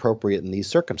voting was appropriate in these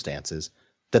circumstances,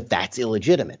 that's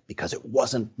illegitimate because it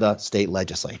wasn't the state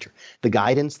legislature. The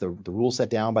guidance, the rule set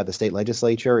down by the state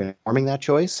legislature in forming that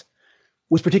choice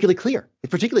was particularly clear.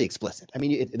 It's particularly explicit. I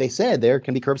mean, they said there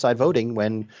can be curbside voting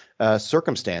when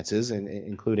circumstances,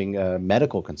 including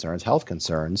medical concerns, health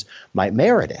concerns, might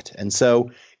merit it. And so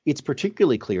it's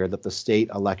particularly clear that the state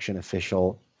election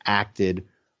official acted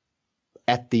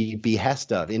at the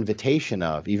behest of, invitation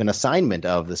of, even assignment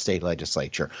of the state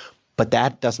legislature. But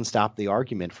that doesn't stop the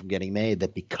argument from getting made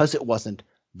that because it wasn't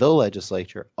the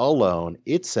legislature alone,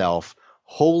 itself,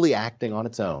 wholly acting on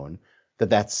its own,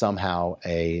 that's somehow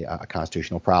a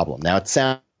constitutional problem. Now, it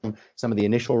sounds, some of the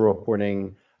initial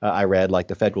reporting I read, like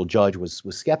the federal judge was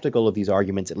skeptical of these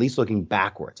arguments, at least looking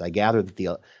backwards. I gather that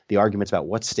the arguments about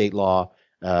what state law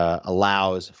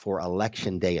allows for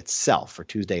election day itself, for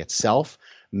Tuesday itself,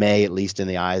 may, at least in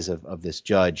the eyes of this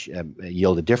judge,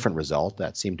 yield a different result.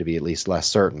 That seemed to be at least less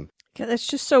certain. Yeah, that's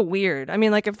just so weird. I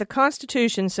mean, like if the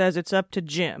Constitution says it's up to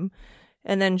Jim,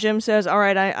 and then Jim says, all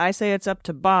right, I say it's up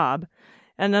to Bob,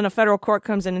 and then a federal court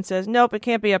comes in and says, nope, it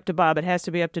can't be up to Bob. It has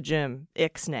to be up to Jim.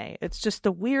 Ixnay. It's just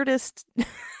the weirdest.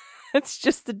 It's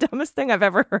just the dumbest thing I've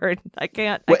ever heard. I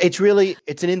can't. Well,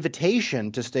 it's an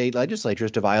invitation to state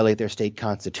legislatures to violate their state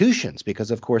constitutions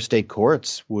because, of course, state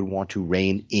courts would want to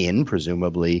rein in,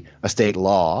 presumably, a state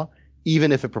law,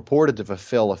 even if it purported to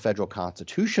fulfill a federal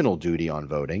constitutional duty on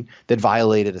voting that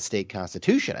violated a state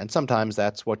constitution. And sometimes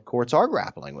that's what courts are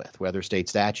grappling with, whether state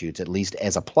statutes, at least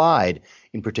as applied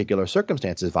in particular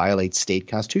circumstances, violate state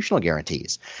constitutional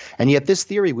guarantees. And yet this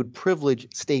theory would privilege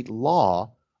state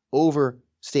law over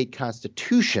state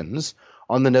constitutions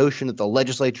on the notion that the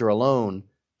legislature alone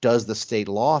does the state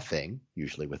law thing,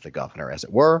 usually with the governor, as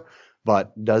it were,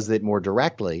 but does it more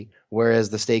directly,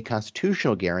 whereas the state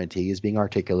constitutional guarantee is being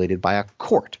articulated by a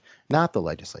court, not the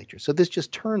legislature. So this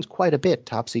just turns quite a bit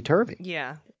topsy-turvy.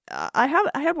 Yeah. I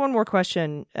had one more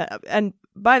question. And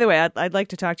by the way, I'd like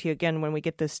to talk to you again when we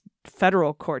get this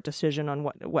federal court decision on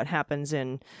what happens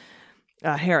in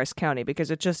Harris County, because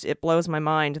it blows my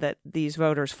mind that these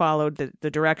voters followed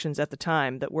the directions at the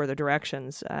time that were the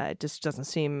directions. It just doesn't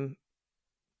seem,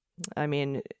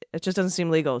 it just doesn't seem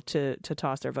legal to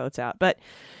toss their votes out. But,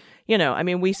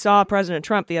 we saw President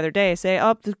Trump the other day say,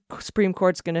 the Supreme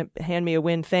Court's going to hand me a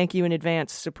win. Thank you in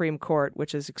advance, Supreme Court,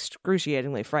 which is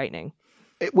excruciatingly frightening.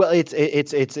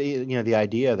 It's the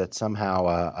idea that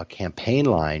somehow a campaign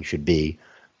line should be,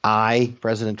 I,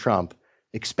 President Trump,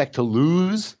 expect to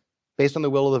lose based on the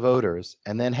will of the voters,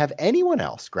 and then have anyone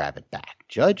else grab it back,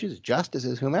 judges,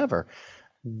 justices, whomever.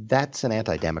 That's an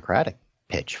anti-democratic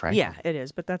pitch, right? Yeah, it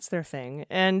is, but that's their thing.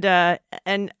 And I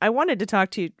wanted to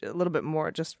talk to you a little bit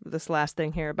more, just this last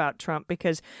thing here about Trump,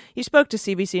 because you spoke to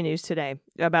CBC News today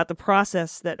about the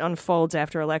process that unfolds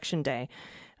after Election Day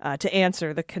to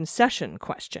answer the concession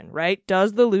question, right?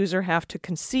 Does the loser have to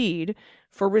concede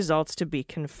for results to be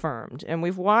confirmed? And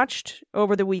we've watched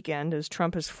over the weekend as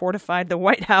Trump has fortified the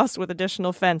White House with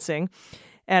additional fencing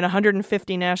and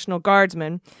 150 National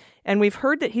Guardsmen. And we've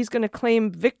heard that he's going to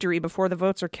claim victory before the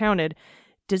votes are counted.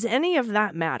 Does any of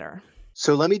that matter?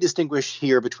 So let me distinguish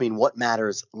here between what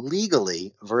matters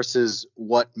legally versus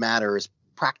what matters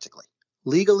practically.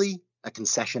 Legally, a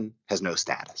concession has no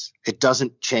status. It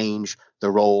doesn't change the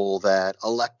role that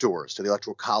electors to the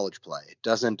Electoral College play. It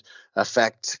doesn't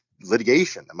affect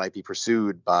litigation that might be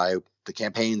pursued by the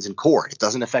campaigns in court. It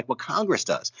doesn't affect what Congress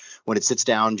does when it sits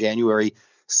down January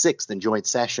 6th in joint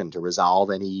session to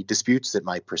resolve any disputes that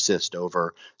might persist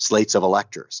over slates of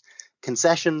electors.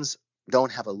 Concessions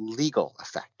don't have a legal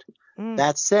effect.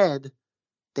 That said,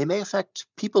 they may affect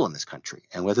people in this country,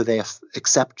 and whether they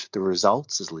accept the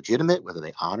results as legitimate, whether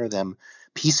they honor them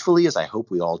peacefully, as I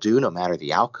hope we all do, no matter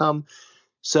the outcome.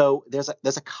 So there's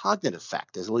a cognitive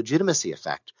effect, there's a legitimacy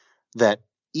effect that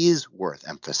is worth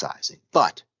emphasizing.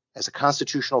 But as a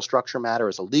constitutional structure matter,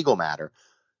 as a legal matter,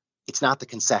 it's not the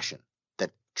concession that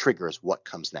triggers what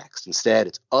comes next. Instead,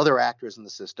 it's other actors in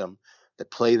the system that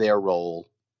play their role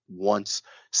once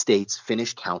states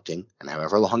finish counting, and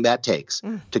however long that takes,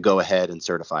 to go ahead and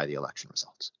certify the election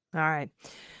results. All right.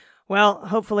 Well,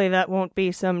 hopefully that won't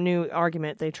be some new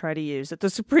argument they try to use at the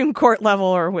Supreme Court level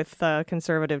or with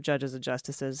conservative judges and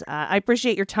justices. I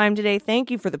appreciate your time today.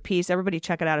 Thank you for the piece. Everybody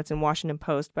check it out. It's in Washington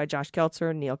Post by Josh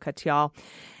Geltzer and Neil Katyal.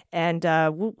 And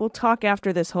we'll talk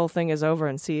after this whole thing is over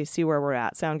and see where we're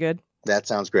at. Sound good? That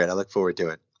sounds great. I look forward to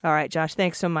it. All right, Josh,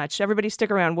 thanks so much. Everybody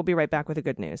stick around. We'll be right back with the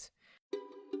good news.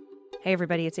 Hey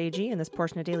everybody, it's AG, and this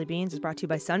portion of Daily Beans is brought to you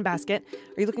by Sunbasket.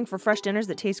 Are you looking for fresh dinners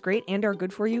that taste great and are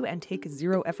good for you and take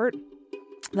zero effort?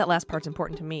 That last part's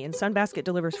important to me, and Sunbasket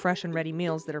delivers fresh and ready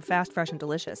meals that are fast, fresh, and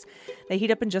delicious. They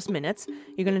heat up in just minutes.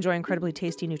 You can enjoy incredibly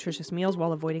tasty, nutritious meals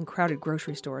while avoiding crowded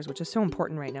grocery stores, which is so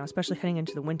important right now, especially heading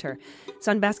into the winter.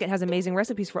 Sunbasket has amazing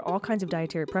recipes for all kinds of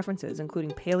dietary preferences, including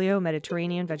paleo,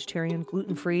 Mediterranean, vegetarian,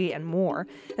 gluten-free, and more.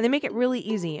 And they make it really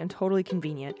easy and totally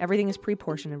convenient. Everything is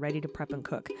pre-portioned and ready to prep and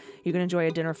cook. You can enjoy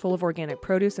a dinner full of organic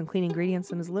produce and clean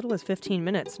ingredients in as little as 15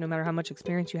 minutes, no matter how much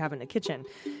experience you have in the kitchen.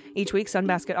 Each week,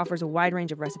 Sunbasket offers a wide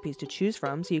range of recipes to choose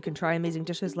from, so you can try amazing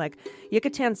dishes like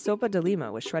Yucatan Sopa de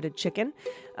Lima with shredded chicken,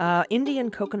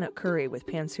 Indian coconut curry with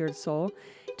pan-seared sole,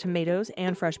 tomatoes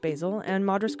and fresh basil, and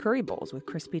Madras curry bowls with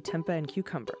crispy tempeh and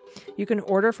cucumber. You can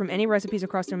order from any recipes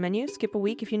across their menu, skip a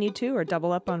week if you need to, or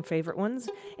double up on favorite ones.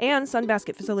 And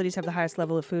Sunbasket facilities have the highest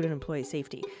level of food and employee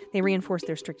safety. They reinforce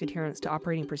their strict adherence to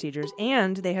operating procedures,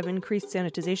 and they have increased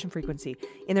sanitization frequency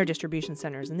in their distribution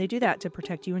centers, and they do that to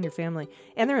protect you and your family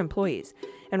and their employees.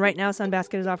 And right now,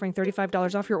 Sunbasket is offering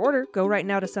 $35 off your order. Go right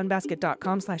now to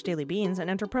sunbasket.com/dailybeans and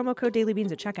enter promo code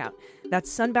dailybeans at checkout. That's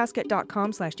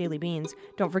sunbasket.com/dailybeans.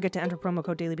 Don't forget to enter promo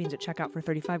code dailybeans at checkout for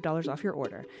 $35 off your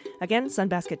order. Again,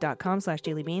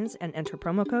 sunbasket.com/dailybeans and enter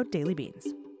promo code dailybeans.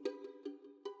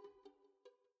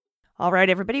 All right,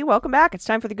 everybody, welcome back. It's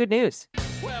time for the good news.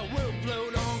 Well, we'll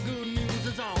float on, good news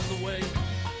is on the way.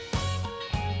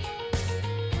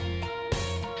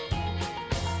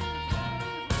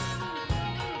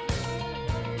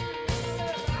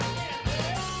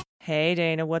 Hey,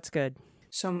 Dana, what's good?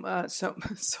 So much.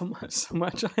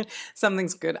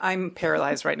 Something's good. I'm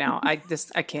paralyzed right now. I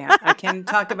can't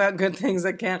talk about good things.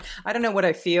 I don't know what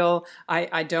I feel.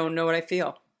 I don't know what I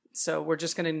feel. So we're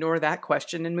just going to ignore that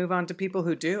question and move on to people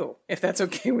who do, if that's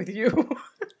okay with you.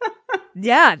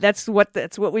 Yeah, that's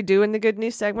what we do in the good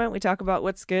news segment. We talk about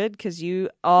what's good because you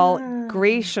all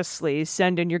graciously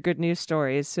send in your good news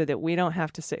stories so that we don't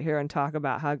have to sit here and talk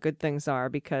about how good things are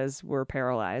because we're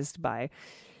paralyzed by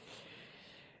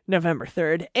November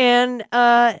 3rd. And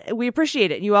we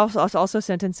appreciate it. You also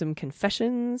sent in some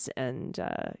confessions and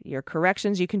your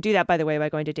corrections. You can do that, by the way, by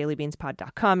going to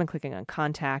dailybeanspod.com and clicking on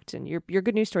contact. And your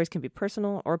good news stories can be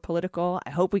personal or political.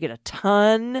 I hope we get a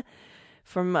ton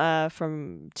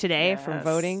from today, yes, from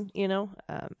voting,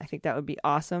 I think that would be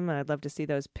awesome. I'd love to see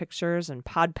those pictures and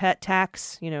pod pet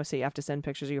tax, so you have to send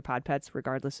pictures of your pod pets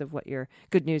regardless of what your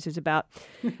good news is about.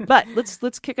 But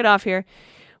let's kick it off here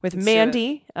with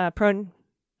Mandy,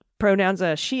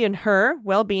 pronouns she and her,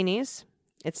 well beanies.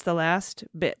 It's the last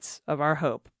bits of our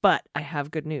hope, but I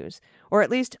have good news. Or at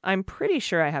least I'm pretty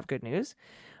sure I have good news.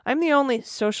 I'm the only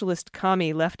socialist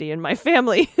commie lefty in my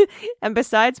family. And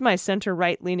besides my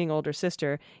center-right leaning older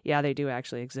sister, yeah, they do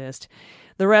actually exist,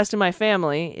 the rest of my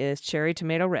family is cherry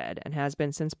tomato red and has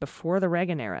been since before the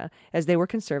Reagan era, as they were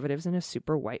conservatives in a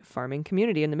super white farming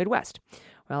community in the Midwest.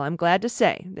 Well, I'm glad to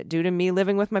say that due to me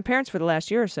living with my parents for the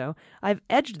last year or so, I've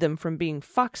edged them from being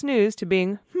Fox News to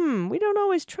being, we don't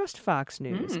always trust Fox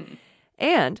News.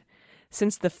 And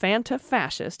since the Fanta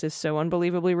fascist is so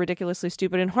unbelievably ridiculously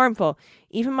stupid and harmful,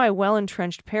 even my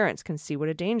well-entrenched parents can see what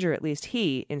a danger at least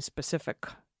he, in specific,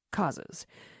 causes.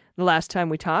 The last time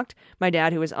we talked, my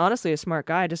dad, who was honestly a smart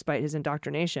guy despite his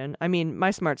indoctrination, I mean,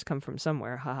 my smarts come from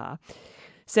somewhere, haha,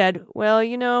 said, well,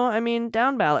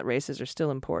 down ballot races are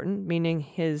still important, meaning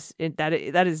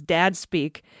that is dad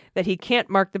speak, that he can't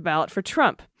mark the ballot for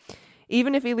Trump.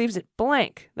 Even if he leaves it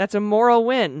blank, that's a moral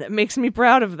win that makes me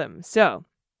proud of them. So,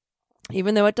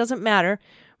 even though it doesn't matter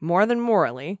more than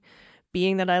morally,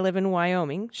 being that I live in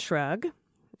Wyoming, shrug,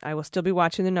 I will still be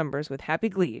watching the numbers with happy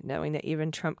glee, knowing that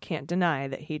even Trump can't deny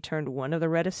that he turned one of the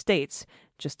reddest states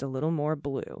just a little more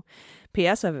blue.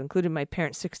 P.S. I've included my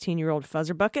parents' 16-year-old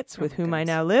fuzzer buckets with whom I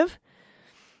now live,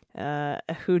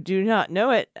 who do not know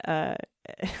it,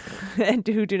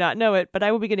 but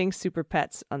I will be getting super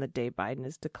pets on the day Biden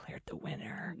is declared the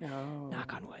winner. No.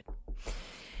 Knock on wood.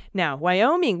 Now,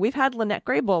 Wyoming, we've had Lynette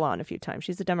Graybull on a few times.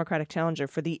 She's the Democratic challenger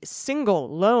for the single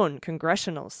lone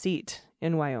congressional seat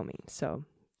in Wyoming. So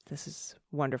this is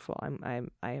wonderful. I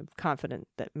am confident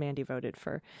that Mandy voted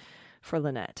for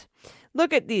Lynette.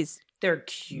 Look at these. They're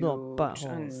cute. Little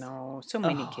buttholes. I know. So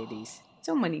many kitties.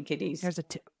 So many kitties. There's a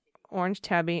orange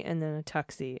tabby and then a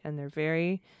tuxie, and they're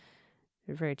very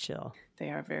chill. They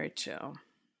are very chill.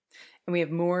 And we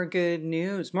have more good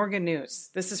news.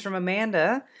 This is from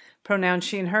Amanda, pronouns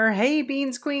she and her. Hey,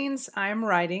 Beans Queens. I'm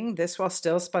writing this while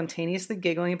still spontaneously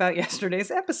giggling about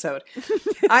yesterday's episode.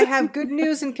 I have good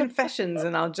news and confessions,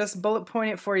 and I'll just bullet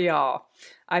point it for y'all.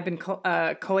 I've been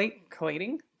collating?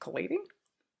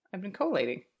 I've been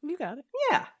collating. You got it.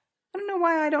 Yeah. I don't know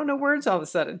why I don't know words all of a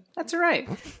sudden. That's all right.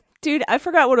 Dude, I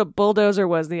forgot what a bulldozer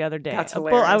was the other day. That's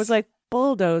hilarious. I was like,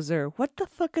 bulldozer. What the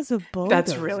fuck is a bulldozer?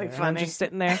 That's really funny. I'm just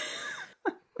sitting there,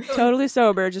 totally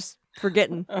sober, just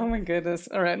forgetting. Oh my goodness.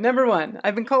 All right. Number 1.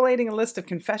 I've been collating a list of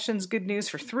confessions, good news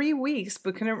for 3 weeks,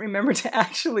 but couldn't remember to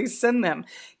actually send them.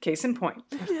 Case in point.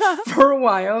 For a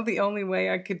while, the only way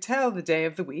I could tell the day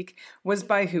of the week was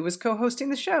by who was co-hosting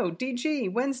the show,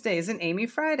 DG Wednesdays and Amy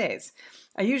Fridays.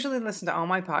 I usually listen to all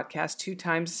my podcasts 2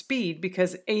 times speed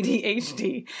because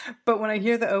ADHD, but when I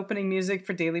hear the opening music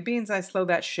for Daily Beans, I slow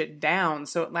that shit down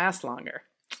so it lasts longer.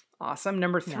 Awesome.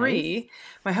 Number 3, nice.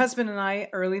 My husband and I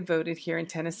early voted here in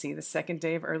Tennessee, the second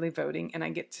day of early voting, and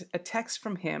I get a text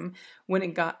from him when he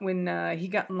got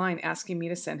in line asking me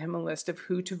to send him a list of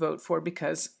who to vote for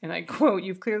because, and I quote,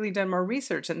 "You've clearly done more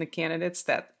research on the candidates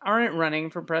that aren't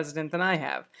running for president than I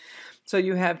have." So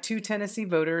you have 2 Tennessee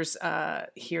voters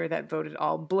here that voted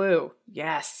all blue.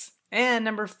 Yes. And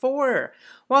number 4,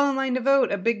 while in line to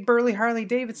vote, a big burly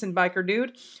Harley-Davidson biker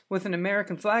dude with an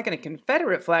American flag and a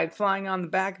Confederate flag flying on the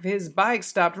back of his bike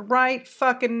stopped right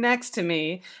fucking next to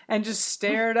me and just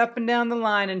stared up and down the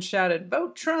line and shouted,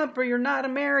 "Vote Trump or you're not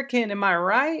American, am I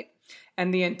right?"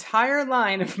 And the entire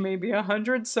line of maybe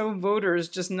 100 so voters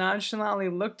just nonchalantly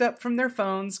looked up from their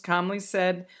phones, calmly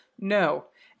said, "No,"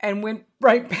 and went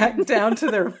right back down to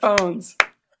their phones.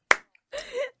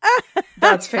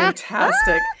 That's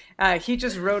fantastic. He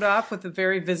just wrote off with a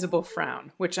very visible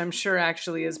frown, which I'm sure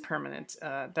actually is permanent.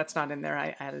 That's not in there.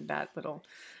 I added that little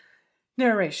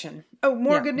narration. Oh,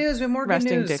 good news. We have more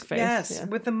Resting good news. Dick face. Yes. Yeah.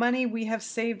 With the money we have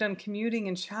saved on commuting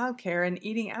and childcare and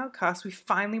eating out costs, we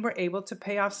finally were able to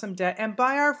pay off some debt and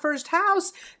buy our first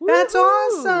house. That's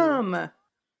awesome.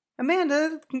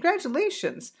 Amanda,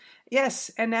 congratulations. Yes,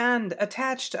 and I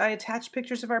attached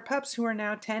pictures of our pups who are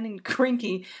now 10 and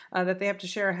cranky that they have to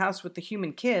share a house with the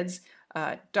human kids.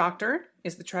 Doctor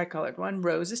is the tricolored one,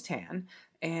 Rose is tan,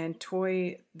 and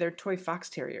they're toy fox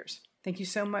terriers. Thank you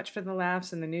so much for the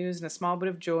laughs and the news and a small bit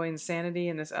of joy and sanity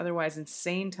in this otherwise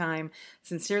insane time.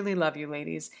 Sincerely love you,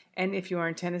 ladies. And if you are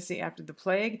in Tennessee after the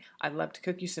plague, I'd love to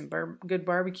cook you some good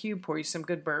barbecue, pour you some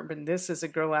good bourbon. This is a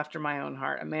girl after my own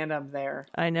heart. Amanda, I'm there.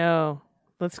 I know.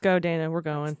 Let's go, Dana. We're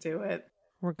going. Let's do it.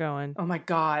 We're going. Oh my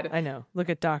God. I know. Look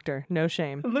at Doctor. No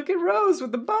shame. Look at Rose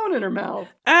with the bone in her mouth.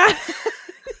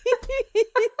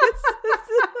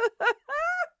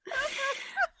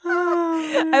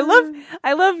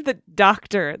 I love the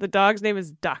Doctor. The dog's name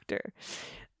is Doctor.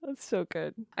 That's so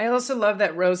good. I also love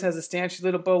that Rose has a stance. She's a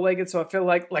little bow-legged, so I feel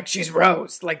like she's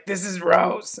Rose. Like, this is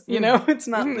Rose. You know? It's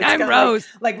not... It's I'm got Rose.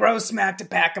 Like Rose smacked a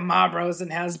pack of Marlboros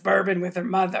and has bourbon with her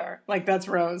mother. Like, that's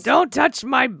Rose. Don't touch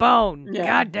my bone. Yeah.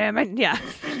 God damn it. Yeah.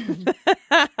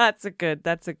 That's a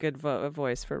good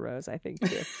voice for Rose, I think,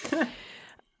 too.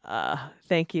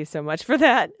 Thank you so much for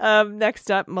that.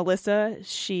 Next up, Melissa,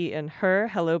 she and her.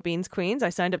 Hello, Beans Queens. I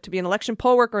signed up to be an election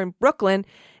poll worker in Brooklyn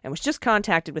and was just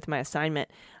contacted with my assignment.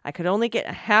 I could only get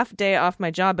a half day off my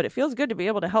job, but it feels good to be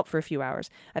able to help for a few hours.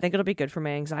 I think it'll be good for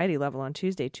my anxiety level on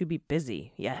Tuesday to be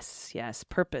busy. Yes.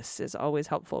 Purpose is always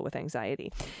helpful with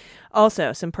anxiety.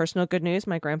 Also, some personal good news.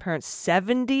 My grandparents'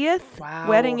 70th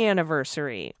wedding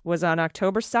anniversary was on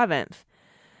October 7th.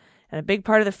 And a big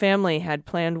part of the family had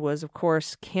planned was, of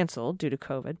course, canceled due to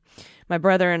COVID. My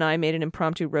brother and I made an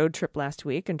impromptu road trip last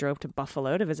week and drove to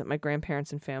Buffalo to visit my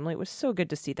grandparents and family. It was so good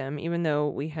to see them, even though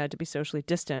we had to be socially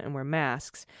distant and wear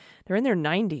masks. They're in their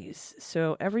 90s,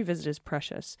 so every visit is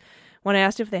precious. When I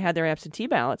asked if they had their absentee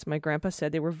ballots, my grandpa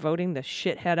said they were voting the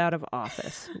shithead out of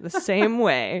office, the same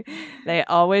way they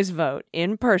always vote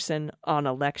in person on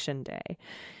Election Day.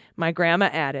 My grandma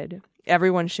added,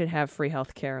 everyone should have free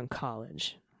health care in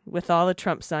college. With all the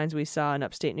Trump signs we saw in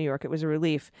upstate New York, it was a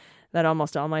relief that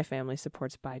almost all my family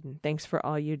supports Biden. Thanks for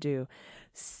all you do.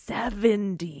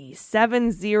 70 years.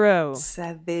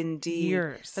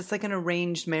 That's like an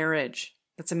arranged marriage.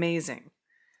 That's amazing.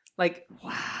 Like,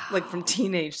 wow. Like from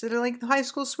teenage. They're like high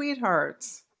school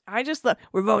sweethearts. I just love,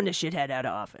 we're voting the shithead out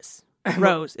of office.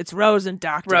 Rose. It's Rose and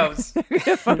Doctor. Rose.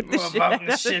 We're voting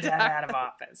the shithead out of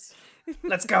office.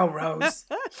 Let's go, Rose.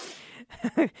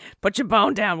 Put your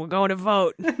bone down. We're going to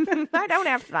vote. I don't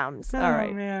have thumbs. All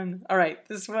right. Oh, man. All right.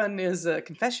 This one is a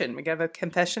confession. We got a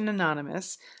confession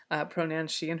anonymous.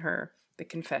 Pronouns she and her. The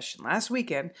confession. Last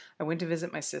weekend, I went to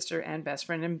visit my sister and best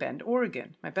friend in Bend,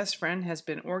 Oregon. My best friend has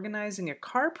been organizing a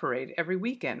car parade every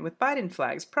weekend with Biden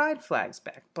flags, Pride flags,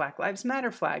 Black Lives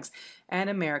Matter flags, and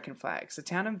American flags. The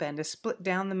town of Bend is split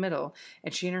down the middle,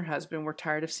 and she and her husband were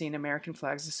tired of seeing American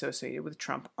flags associated with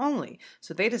Trump only,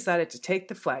 so they decided to take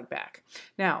the flag back.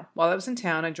 Now, while I was in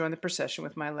town, I joined the procession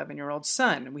with my 11-year-old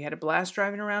son. We had a blast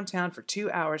driving around town for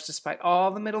 2 hours despite all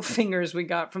the middle fingers we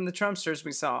got from the Trumpsters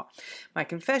we saw. My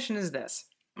confession is this.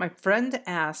 My friend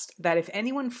asked that if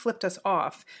anyone flipped us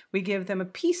off, we give them a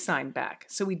peace sign back,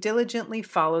 so we diligently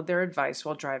followed their advice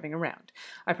while driving around.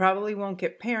 I probably won't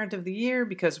get Parent of the Year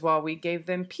because while we gave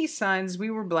them peace signs, we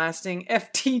were blasting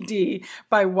FTD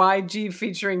by YG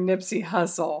featuring Nipsey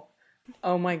Hussle.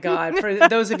 Oh my God. For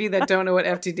those of you that don't know what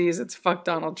FTD is, it's fuck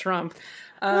Donald Trump.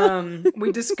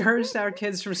 We discouraged our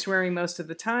kids from swearing most of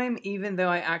the time, even though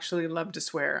I actually love to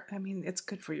swear. I mean, it's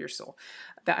good for your soul.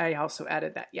 I also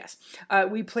added that, yes.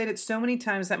 We played it so many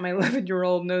times that my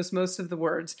 11-year-old knows most of the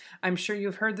words. I'm sure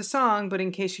you've heard the song, but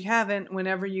in case you haven't,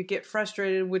 whenever you get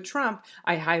frustrated with Trump,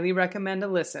 I highly recommend a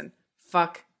listen.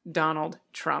 Fuck Donald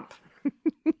Trump.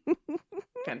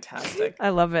 Fantastic. I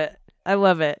love it.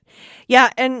 Yeah,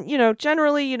 and,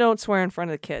 generally you don't swear in front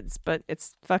of the kids, but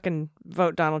it's fucking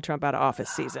vote Donald Trump out of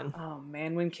office season. Oh,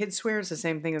 man. When kids swear, it's the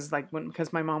same thing as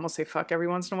because my mom will say fuck every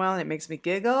once in a while, and it makes me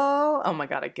giggle. Oh, my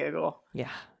God, I giggle. Yeah.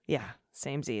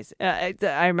 Samesies.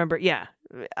 I remember,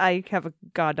 I have a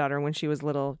goddaughter. When she was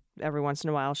little, every once in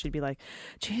a while, she'd be like,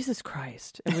 Jesus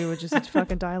Christ. And we would just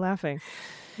fucking die laughing.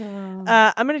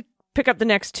 I'm going to pick up the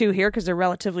next two here because they're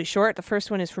relatively short. The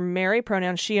first one is from Mary,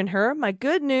 pronouns she and her. My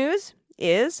good news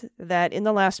is that in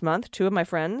the last month, two of my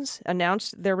friends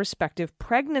announced their respective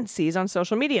pregnancies on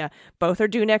social media. Both are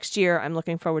due next year. I'm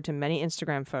looking forward to many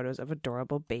Instagram photos of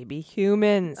adorable baby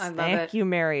humans. Thank you,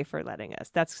 Mary, for letting us.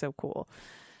 That's so cool.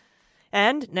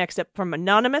 And next up from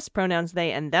Anonymous, pronouns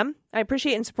they and them. I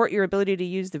appreciate and support your ability to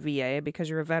use the VA because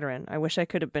you're a veteran. I wish I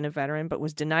could have been a veteran, but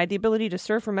was denied the ability to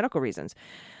serve for medical reasons.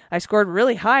 I scored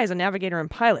really high as a navigator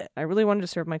and pilot. I really wanted to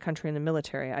serve my country in the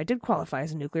military. I did qualify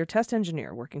as a nuclear test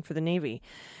engineer working for the Navy.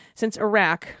 Since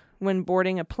Iraq, when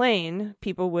boarding a plane,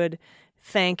 people would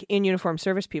thank in-uniform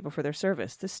service people for their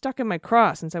service. This stuck in my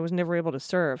craw since I was never able to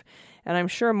serve, and I'm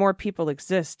sure more people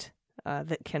exist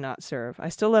that cannot serve. I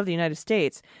still love the United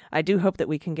States. I do hope that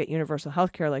we can get universal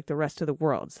health care like the rest of the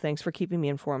world. Thanks for keeping me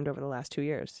informed over the last 2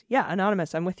 years. Yeah,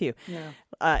 Anonymous, I'm with you. Yeah.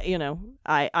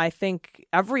 I think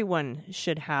everyone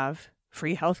should have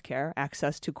free health care,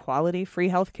 access to quality free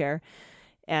health care,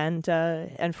 and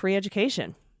free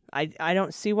education. I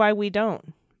don't see why we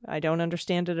don't. I don't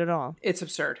understand it at all. It's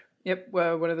absurd. Yep,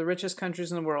 one of the richest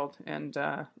countries in the world. And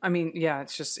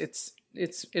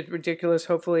it's ridiculous.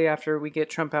 Hopefully after we get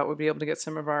Trump out, we'll be able to get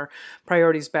some of our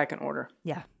priorities back in order.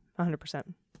 Yeah,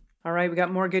 100%. All right, we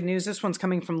got more good news. This one's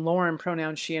coming from Lauren,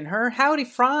 pronouns she and her. Howdy,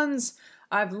 Franz.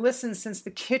 I've listened since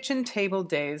the kitchen table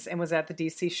days and was at the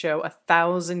DC show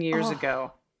 1,000 years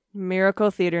ago.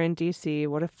 Miracle Theater in D.C.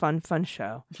 What a fun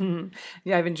show.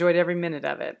 Yeah, I've enjoyed every minute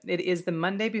of it. It is the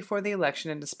Monday before the election,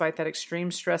 and despite that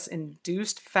extreme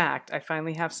stress-induced fact, I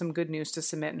finally have some good news to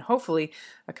submit and hopefully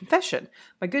a confession.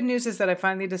 My good news is that I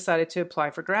finally decided to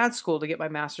apply for grad school to get my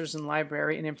master's in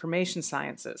library and information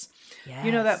sciences. Yes.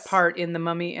 You know that part in The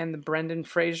Mummy and the Brendan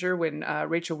Fraser when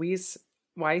Rachel Weisz,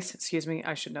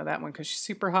 I should know that one because she's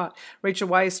super hot. Rachel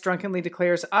Weisz drunkenly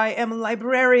declares, "I am a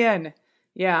librarian."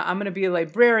 Yeah, I'm going to be a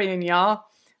librarian, y'all.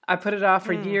 I put it off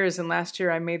for years, and last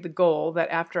year I made the goal that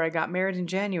after I got married in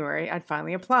January, I'd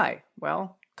finally apply.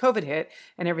 Well, COVID hit,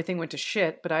 and everything went to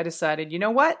shit, but I decided, you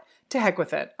know what? To heck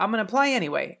with it. I'm going to apply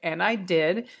anyway. And I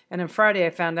did, and on Friday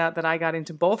I found out that I got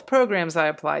into both programs I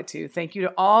applied to. Thank you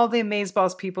to all the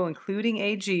Amazeballs people, including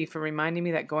AG, for reminding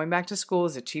me that going back to school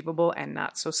is achievable and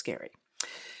not so scary.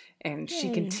 And she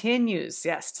continues,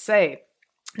 to say,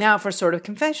 now for sort of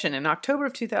confession. In October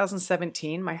of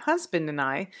 2017, my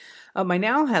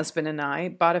now husband and I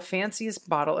bought a fanciest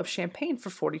bottle of champagne for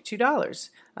 $42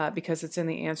 because it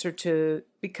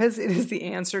is the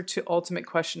answer to ultimate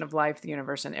question of life, the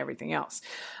universe, and everything else.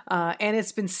 And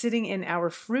it's been sitting in our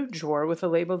fruit drawer with a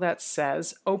label that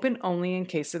says, open only in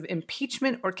case of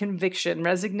impeachment or conviction,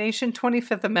 resignation,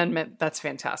 25th Amendment. That's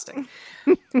fantastic.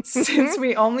 Since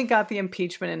we only got the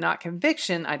impeachment and not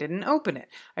conviction, I didn't open it.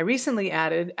 I recently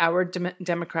added our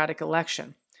Democratic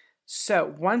election.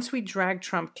 So once we dragged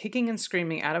Trump kicking and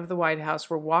screaming out of the White House,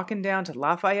 we're walking down to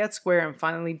Lafayette Square and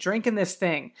finally drinking this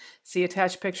thing. See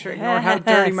attached picture. Ignore how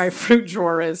dirty my fruit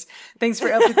drawer is. Thanks for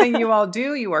everything you all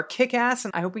do. You are kick-ass,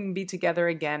 and I hope we can be together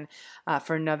again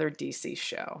for another DC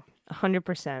show.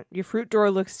 100%. Your fruit drawer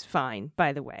looks fine,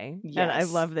 by the way. Yes. And I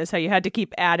love this, how you had to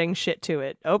keep adding shit to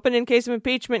it. Open in case of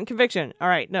impeachment and conviction. All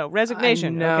right, no.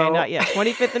 Resignation. Okay, not yet.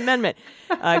 25th Amendment.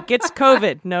 Gets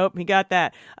COVID. Nope, he got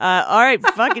that. All right,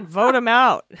 fucking vote him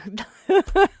out.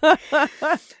 Oh,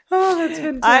 that's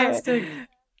fantastic.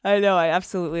 I know, I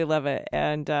absolutely love it,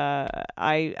 and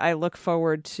I look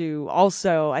forward to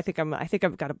also. I think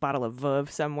I've got a bottle of Veuve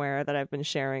somewhere that I've been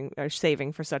sharing or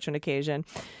saving for such an occasion.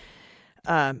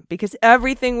 Because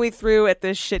everything we threw at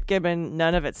this shit gibbon,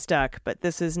 none of it stuck. But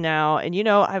this is now, and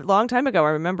a long time ago, I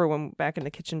remember when back in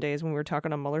the kitchen days when we were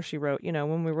talking on Mueller, she wrote,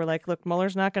 when we were like, look,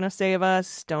 Mueller's not going to save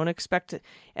us. Don't expect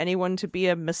anyone to be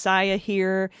a messiah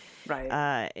here.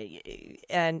 Right.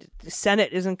 And the Senate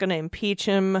isn't going to impeach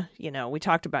him. We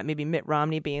talked about maybe Mitt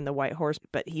Romney being the white horse,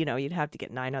 but you'd have to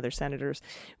get 9 other senators.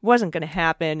 It wasn't going to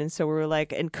happen. And so we were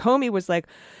like, and Comey was like,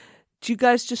 you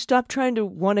guys just stop trying to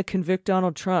want to convict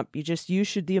Donald Trump.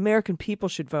 The American people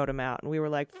should vote him out. And we were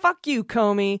like, fuck you,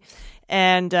 Comey.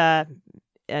 And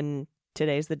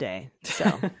today's the day.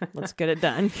 So let's get it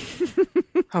done.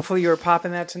 Hopefully you were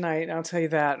popping that tonight. I'll tell you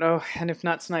that. Oh, and if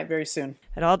not tonight, very soon.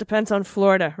 It all depends on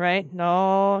Florida, right? It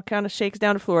all kind of shakes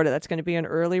down to Florida. That's going to be an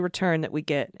early return that we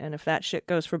get. And if that shit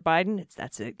goes for Biden,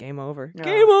 that's it. Game over. Oh,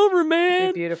 game over,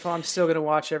 man. Beautiful. I'm still going to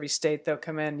watch every state, though,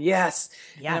 come in. Yes.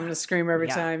 Yeah. And I'm going to scream every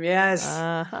time. Yes.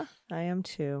 Uh-huh. I am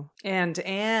too. And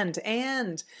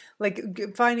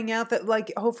like finding out that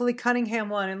like hopefully Cunningham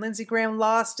won and Lindsey Graham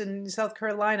lost in South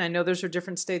Carolina. I know those are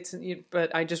different states,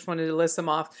 but I just wanted to list them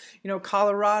off.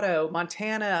 Colorado,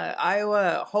 Montana,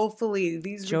 Iowa. Hopefully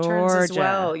these returns as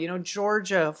well.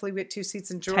 Georgia. Hopefully we get 2 seats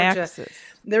in Georgia. Texas.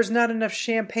 There's not enough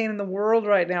champagne in the world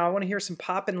right now. I want to hear some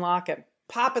pop and lock it.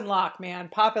 Pop and lock, man.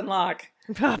 Pop and lock.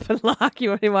 Pop and lock.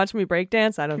 You want to watch me break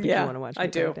dance? I don't think you want to watch me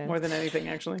break dance. I do. More than anything,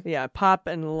 actually. Yeah, pop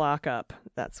and lock up.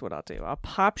 That's what I'll do. I'll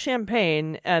pop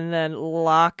champagne and then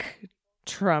lock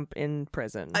Trump in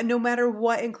prison. No matter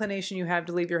what inclination you have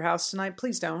to leave your house tonight,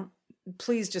 please don't.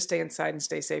 Please just stay inside and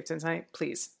stay safe tonight.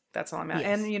 Please. That's all I'm at.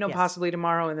 Yes, and, possibly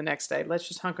tomorrow and the next day. Let's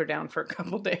just hunker down for a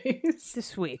couple days.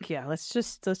 This week, yeah. Let's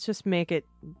just make it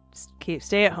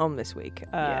stay at home this week.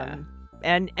 Yeah.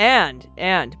 And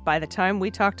by the time we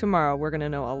talk tomorrow, we're going to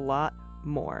know a lot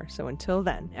more. So until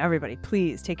then, everybody,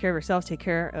 please take care of yourselves, take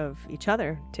care of each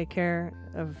other, take care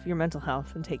of your mental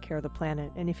health, and take care of the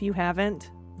planet. And if you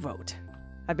haven't, vote.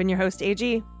 I've been your host,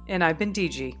 AG. And I've been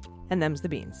DG. And them's the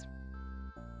beans.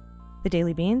 The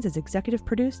Daily Beans is executive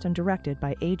produced and directed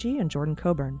by AG and Jordan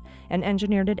Coburn, and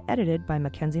engineered and edited by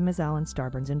Mackenzie Mazzell and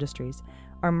Starburns Industries.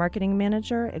 Our marketing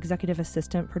manager, executive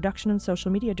assistant, production and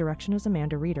social media direction is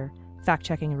Amanda Reeder.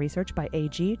 Fact-checking and research by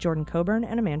AG, Jordan Coburn,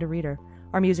 and Amanda Reeder.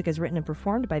 Our music is written and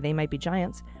performed by They Might Be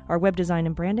Giants. Our web design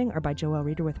and branding are by Joelle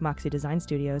Reeder with Moxie Design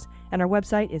Studios, and our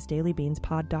website is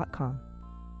dailybeanspod.com.